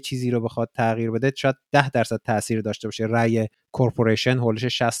کلا یه چیزی رو بخواد تغییر بده شاید 10% تاثیر داشته باشه، رأی کورپوریشن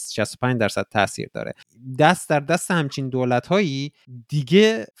هولش 60-65% تاثیر داره. دست در دست همچین دولت‌هایی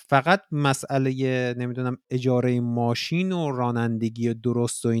دیگه فقط مسئله نمیدونم اجاره ماشین و رانندگی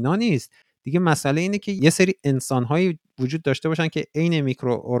درست و اینا نیست دیگه. مسئله اینه که یه سری انسان‌هایی وجود داشته باشن که عین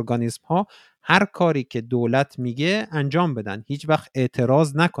میکروارگانیسم‌ها هر کاری که دولت میگه انجام بدن، هیچ وقت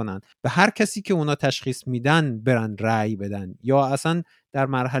اعتراض نکنن، به هر کسی که اونا تشخیص میدن برن رأی بدن، یا اصلا در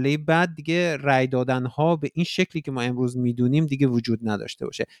مرحله بعد دیگه رأی دادن ها به این شکلی که ما امروز میدونیم دیگه وجود نداشته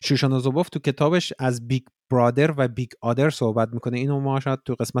باشه. شوشان زوبوف تو کتابش از بیگ برادر و بیگ آدر صحبت میکنه، اینو ما شاید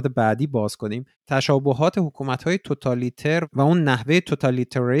تو قسمت بعدی باز کنیم. تشابهات حکومت‌های توتالیتر و اون نحوه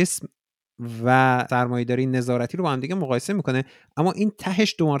توتالیتریسم و سرمایه‌داری نظارتی رو با هم دیگه مقایسه میکنه، اما این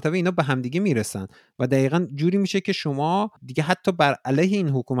تهش دو مرتبه اینا به هم دیگه میرسن و دقیقاً جوری میشه که شما دیگه حتی بر علیه این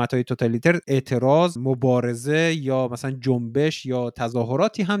حکومت‌های توتالیتر اعتراض، مبارزه یا مثلا جنبش یا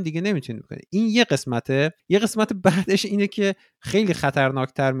تظاهراتی هم دیگه نمیتونید بکنید. این یه قسمته. یه قسمت بعدش اینه که خیلی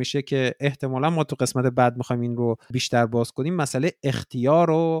خطرناکتر میشه که احتمالاً ما تو قسمت بعد میخوایم این رو بیشتر باز کنیم، مسئله اختیار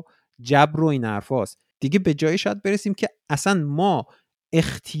و جبر و این حرفاست. دیگه به جایی شاید برسیم که اصلا ما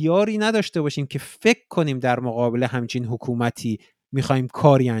اختیاری نداشته باشیم که فکر کنیم در مقابل همچین حکومتی میخوایم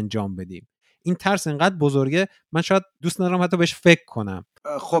کاری انجام بدیم. این ترس اینقدر بزرگه من شاید دوست ندارم حتی بهش فکر کنم.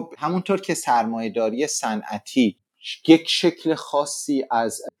 خب همونطور که سرمایه‌داری صنعتی یک شکل خاصی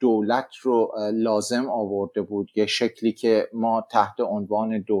از دولت رو لازم آورده بود، یک شکلی که ما تحت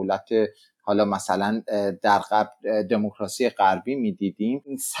عنوان دولت حالا مثلا در دموکراسی غربی میدیدیم،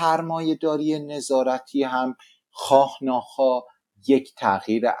 سرمایه‌داری نظارتی هم خواه ناخواه یک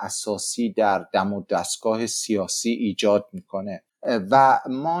تغییر اساسی در دم و دستگاه سیاسی ایجاد میکنه و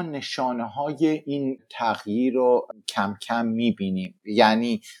ما نشانه های این تغییر رو کم کم میبینیم.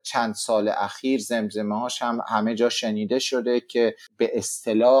 یعنی چند سال اخیر زمزمه هاش هم همه جا شنیده شده که به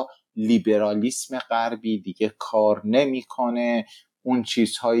اصطلاح لیبرالیسم غربی دیگه کار نمیکنه، اون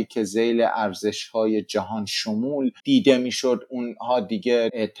چیزهایی که ذیل ارزش‌های جهان شمول دیده میشد اونها دیگه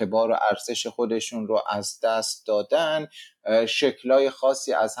اعتبار و ارزش خودشون رو از دست دادن، شکل‌های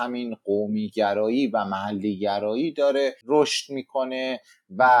خاصی از همین قومی گرایی و محلی گرایی داره رشد میکنه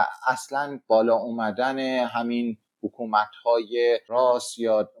و اصلاً بالا اومدن همین حکومت‌های راست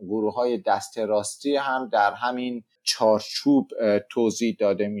یا گروه‌های دست راستی هم در همین چارچوب توضیح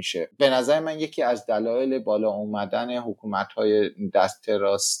داده میشه. به نظر من یکی از دلایل بالا اومدن حکومت‌های دست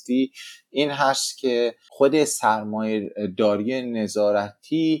راستی این هست که خود سرمایه داری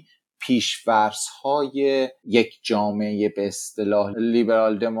نظارتی پیش‌فرض‌های یک جامعه به اصطلاح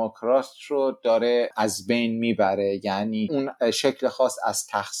لیبرال دموکرات رو داره از بین میبره. یعنی اون شکل خاص از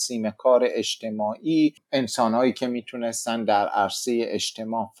تقسیم کار اجتماعی، انسان‌هایی که میتونستن در عرصه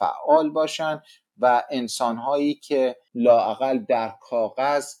اجتماع فعال باشن و انسان‌هایی که لااقل در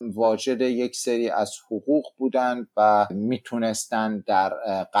کاغذ واجد یک سری از حقوق بودن و میتونستن در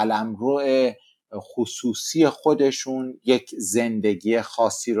قلمرو خصوصی خودشون یک زندگی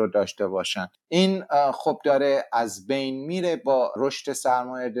خاصی رو داشته باشن. این خب داره از بین میره با رشد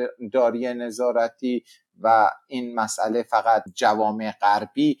سرمایه داری نظارتی و این مسئله فقط جوامع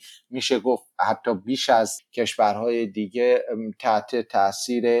غربی میشه گفت حتی بیش از کشورهای دیگه تحت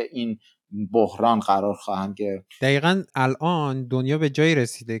تاثیر این بحران قرار خواهند گرفت. دقیقاً الان دنیا به جایی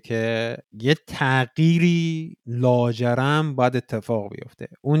رسیده که یه تغییری لاجرم باید اتفاق بیفته.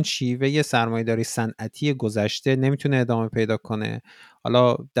 اون شیوه سرمایه‌داری صنعتی گذشته نمیتونه ادامه پیدا کنه.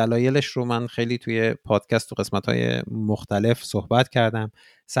 حالا دلایلش رو من خیلی توی پادکست و قسمت‌های مختلف صحبت کردم.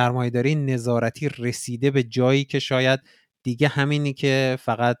 سرمایه‌داری نظارتی رسیده به جایی که شاید دیگه همینی که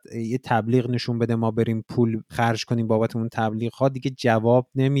فقط یه تبلیغ نشون بده ما بریم پول خرج کنیم بابت اون تبلیغ ها دیگه جواب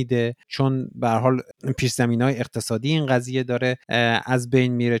نمیده، چون به هر حال پیش زمینه‌های اقتصادی این قضیه داره از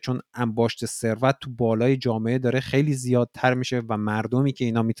بین میره، چون انباشت ثروت تو بالای جامعه داره خیلی زیادتر میشه و مردمی که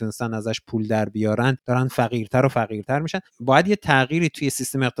اینا میتونستن ازش پول در بیارن دارن فقیرتر و فقیرتر میشن. باید یه تغییری توی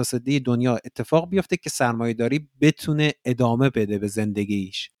سیستم اقتصادی دنیا اتفاق بیفته که سرمایه‌داری بتونه ادامه بده به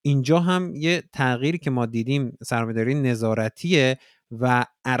زندگیش. اینجا هم یه تغییری که ما دیدیم سرمایه‌داری نظارتیه و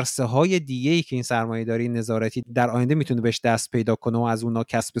عرصه های دیگه‌ای که این سرمایه‌داری نظارتی در آینده میتونه بهش دست پیدا کنه و از اونها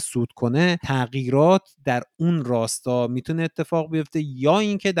کسب سود کنه، تغییرات در اون راستا میتونه اتفاق بیفته، یا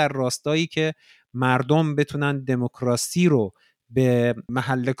اینکه در راستایی که مردم بتونن دموکراسی رو به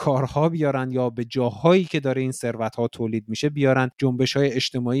محل کارها بیارن یا به جاهایی که داره این ثروت‌ها تولید میشه بیارن، جنبش‌های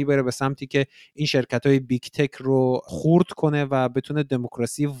اجتماعی بره به سمتی که این شرکت‌های بیگ تک رو خورد کنه و بتونه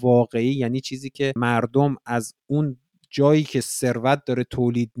دموکراسی واقعی، یعنی چیزی که مردم از اون جایی که ثروت داره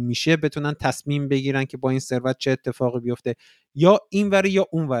تولید میشه بتونن تصمیم بگیرن که با این ثروت چه اتفاقی بیفته، یا این وره یا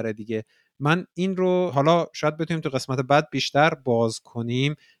اون وره دیگه. من این رو حالا شاید بتونیم تو قسمت بعد بیشتر باز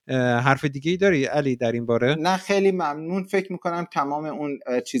کنیم. حرف دیگه ای داری علی در این باره؟ نه خیلی ممنون. فکر میکنم تمام اون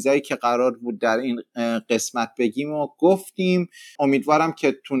چیزایی که قرار بود در این قسمت بگیم و گفتیم. امیدوارم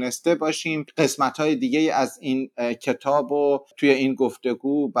که تونسته باشیم قسمت‌های دیگه از این کتاب و توی این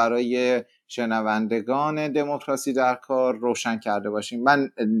گفتگو برای شنوندگان دموکراسی در کار روشن کرده باشیم. من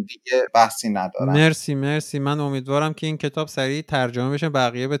دیگه بحثی ندارم. مرسی. من امیدوارم که این کتاب سریع ترجمه بشه،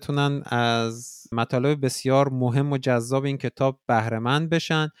 بقیه بتونن از مطالب بسیار مهم و جذاب این کتاب بهره مند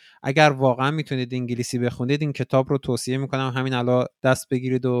بشن. اگر واقعا میتونید انگلیسی بخونید این کتاب رو توصیه میکنم همین الان دست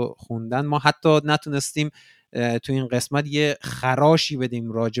بگیرید و خوندن. ما حتی نتونستیم تو این قسمت یه خراشی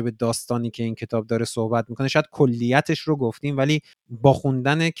بدیم راجع به داستانی که این کتاب داره صحبت میکنه. شاید کلیتش رو گفتیم، ولی با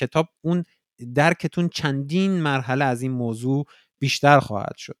خوندن کتاب اون درکتون چندین مرحله از این موضوع بیشتر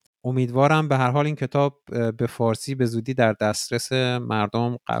خواهد شد. امیدوارم به هر حال این کتاب به فارسی به زودی در دسترس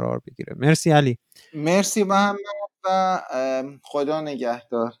مردم قرار بگیره. مرسی علی. مرسی محمد و خدا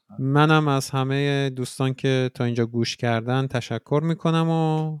نگهدار. منم از همه دوستان که تا اینجا گوش کردن تشکر میکنم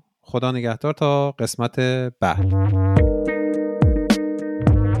و خدا نگهدار تا قسمت بعد.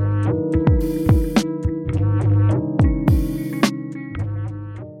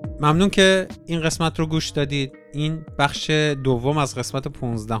 ممنون که این قسمت رو گوش دادید. این بخش دوم از قسمت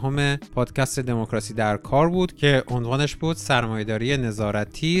 15 پادکست دموکراسی در کار بود که عنوانش بود سرمایه داری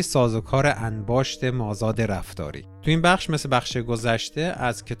نظارتی، سازوکار انباشت مازاد رفتاری. تو این بخش مثل بخش گذشته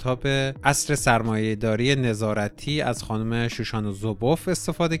از کتاب اصل سرمایه داری نظارتی از خانم شوشان زوبوف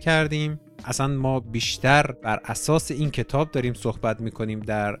استفاده کردیم. اصلا ما بیشتر بر اساس این کتاب داریم صحبت میکنیم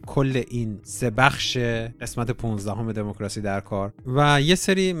در کل این 3 بخش قسمت 15 دموکراسی در کار، و یه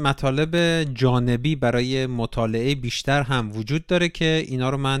سری مطالب جانبی برای مطالعه بیشتر هم وجود داره که اینا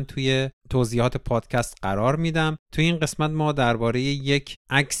رو من توی توضیحات پادکست قرار میدم. توی این قسمت ما درباره یک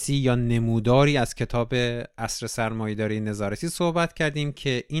عکسی یا نموداری از کتاب اصل سرمایه‌داری نظارتی صحبت کردیم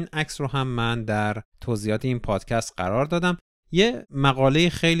که این عکس رو هم من در توضیحات این پادکست قرار دادم. یه مقاله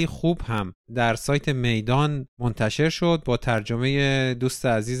خیلی خوب هم در سایت میدان منتشر شد با ترجمه دوست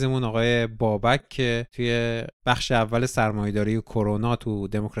عزیزمون آقای بابک که توی بخش اول سرمایه‌داری کرونا تو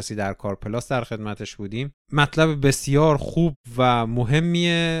دموکراسی در کار پلاس در خدمتش بودیم. مطلب بسیار خوب و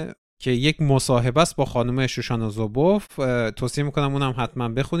مهمیه که یک مصاحبه است با خانم شوشان زوبوف. توصیه میکنم اونم حتما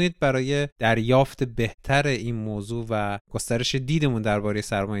بخونید برای دریافت بهتر این موضوع و گسترش دیدمون درباره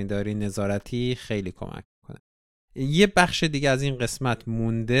سرمایه‌داری نظارتی خیلی کمک. یه بخش دیگه از این قسمت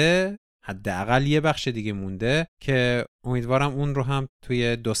مونده، حداقل یه بخش دیگه مونده که امیدوارم اون رو هم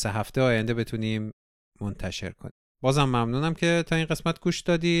توی 2-3 هفته آینده بتونیم منتشر کنیم. بازم ممنونم که تا این قسمت گوش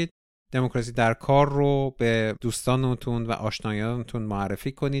دادید. دموکراسی در کار رو به دوستانتون و آشنایانتون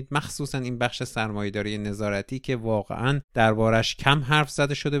معرفی کنید، مخصوصا این بخش سرمایه‌داری نظارتی که واقعا دربارش کم حرف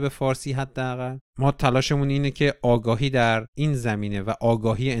زده شده به فارسی. حداقل ما تلاشمون اینه که آگاهی در این زمینه و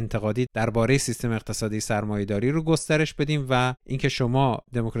آگاهی انتقادی درباره سیستم اقتصادی سرمایه‌داری رو گسترش بدیم و اینکه شما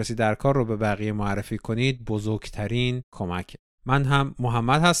دموکراسی در کار رو به بقیه معرفی کنید بزرگترین کمک. من هم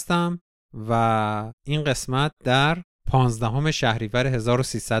محمد هستم و این قسمت در 15 شهریور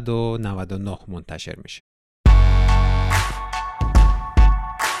 1399 منتشر میشه.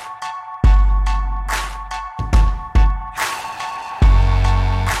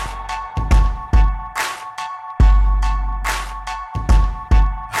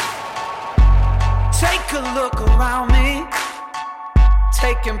 Take a look around me,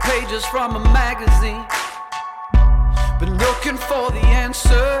 taking pages from a magazine. Been looking for the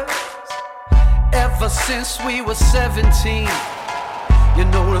answers ever since we were 17. You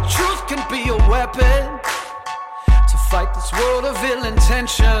know the truth can be a weapon to fight this world of ill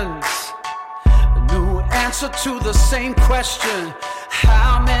intentions. A new answer to the same question.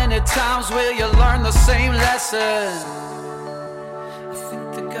 How many times will you learn the same lesson? I think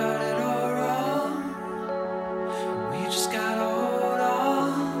they got it all wrong. We just gotta hold on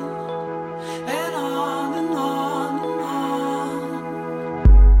and on and on and on.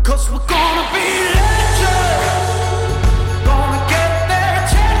 'Cause we're gonna be legends, gonna get their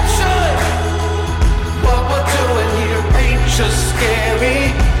attention. What we're doing here ain't just scary,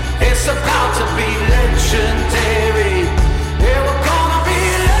 it's about to be legendary. Yeah, we're gonna be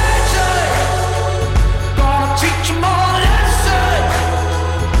legends, gonna teach them all a lesson.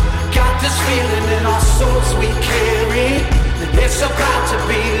 Got this feeling in our souls we carry, it's about to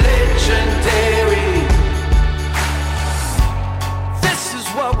be legendary. This is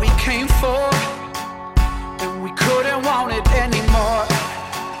what we came for, and we couldn't want it anymore.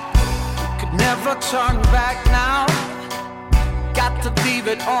 We could never turn back now, got to leave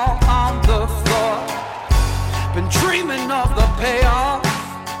it all on the floor. Been dreaming of the payoff,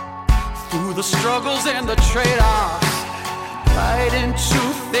 through the struggles and the trade-offs. Fighting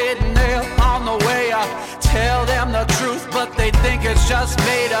tooth and nail on the way up. Tell them the truth, but they think it's just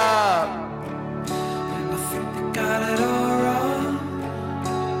made up. And I think they got it all wrong,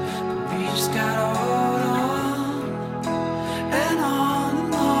 but we just gotta hold on and on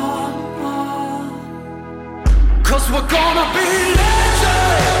and on and on. 'Cause we're gonna be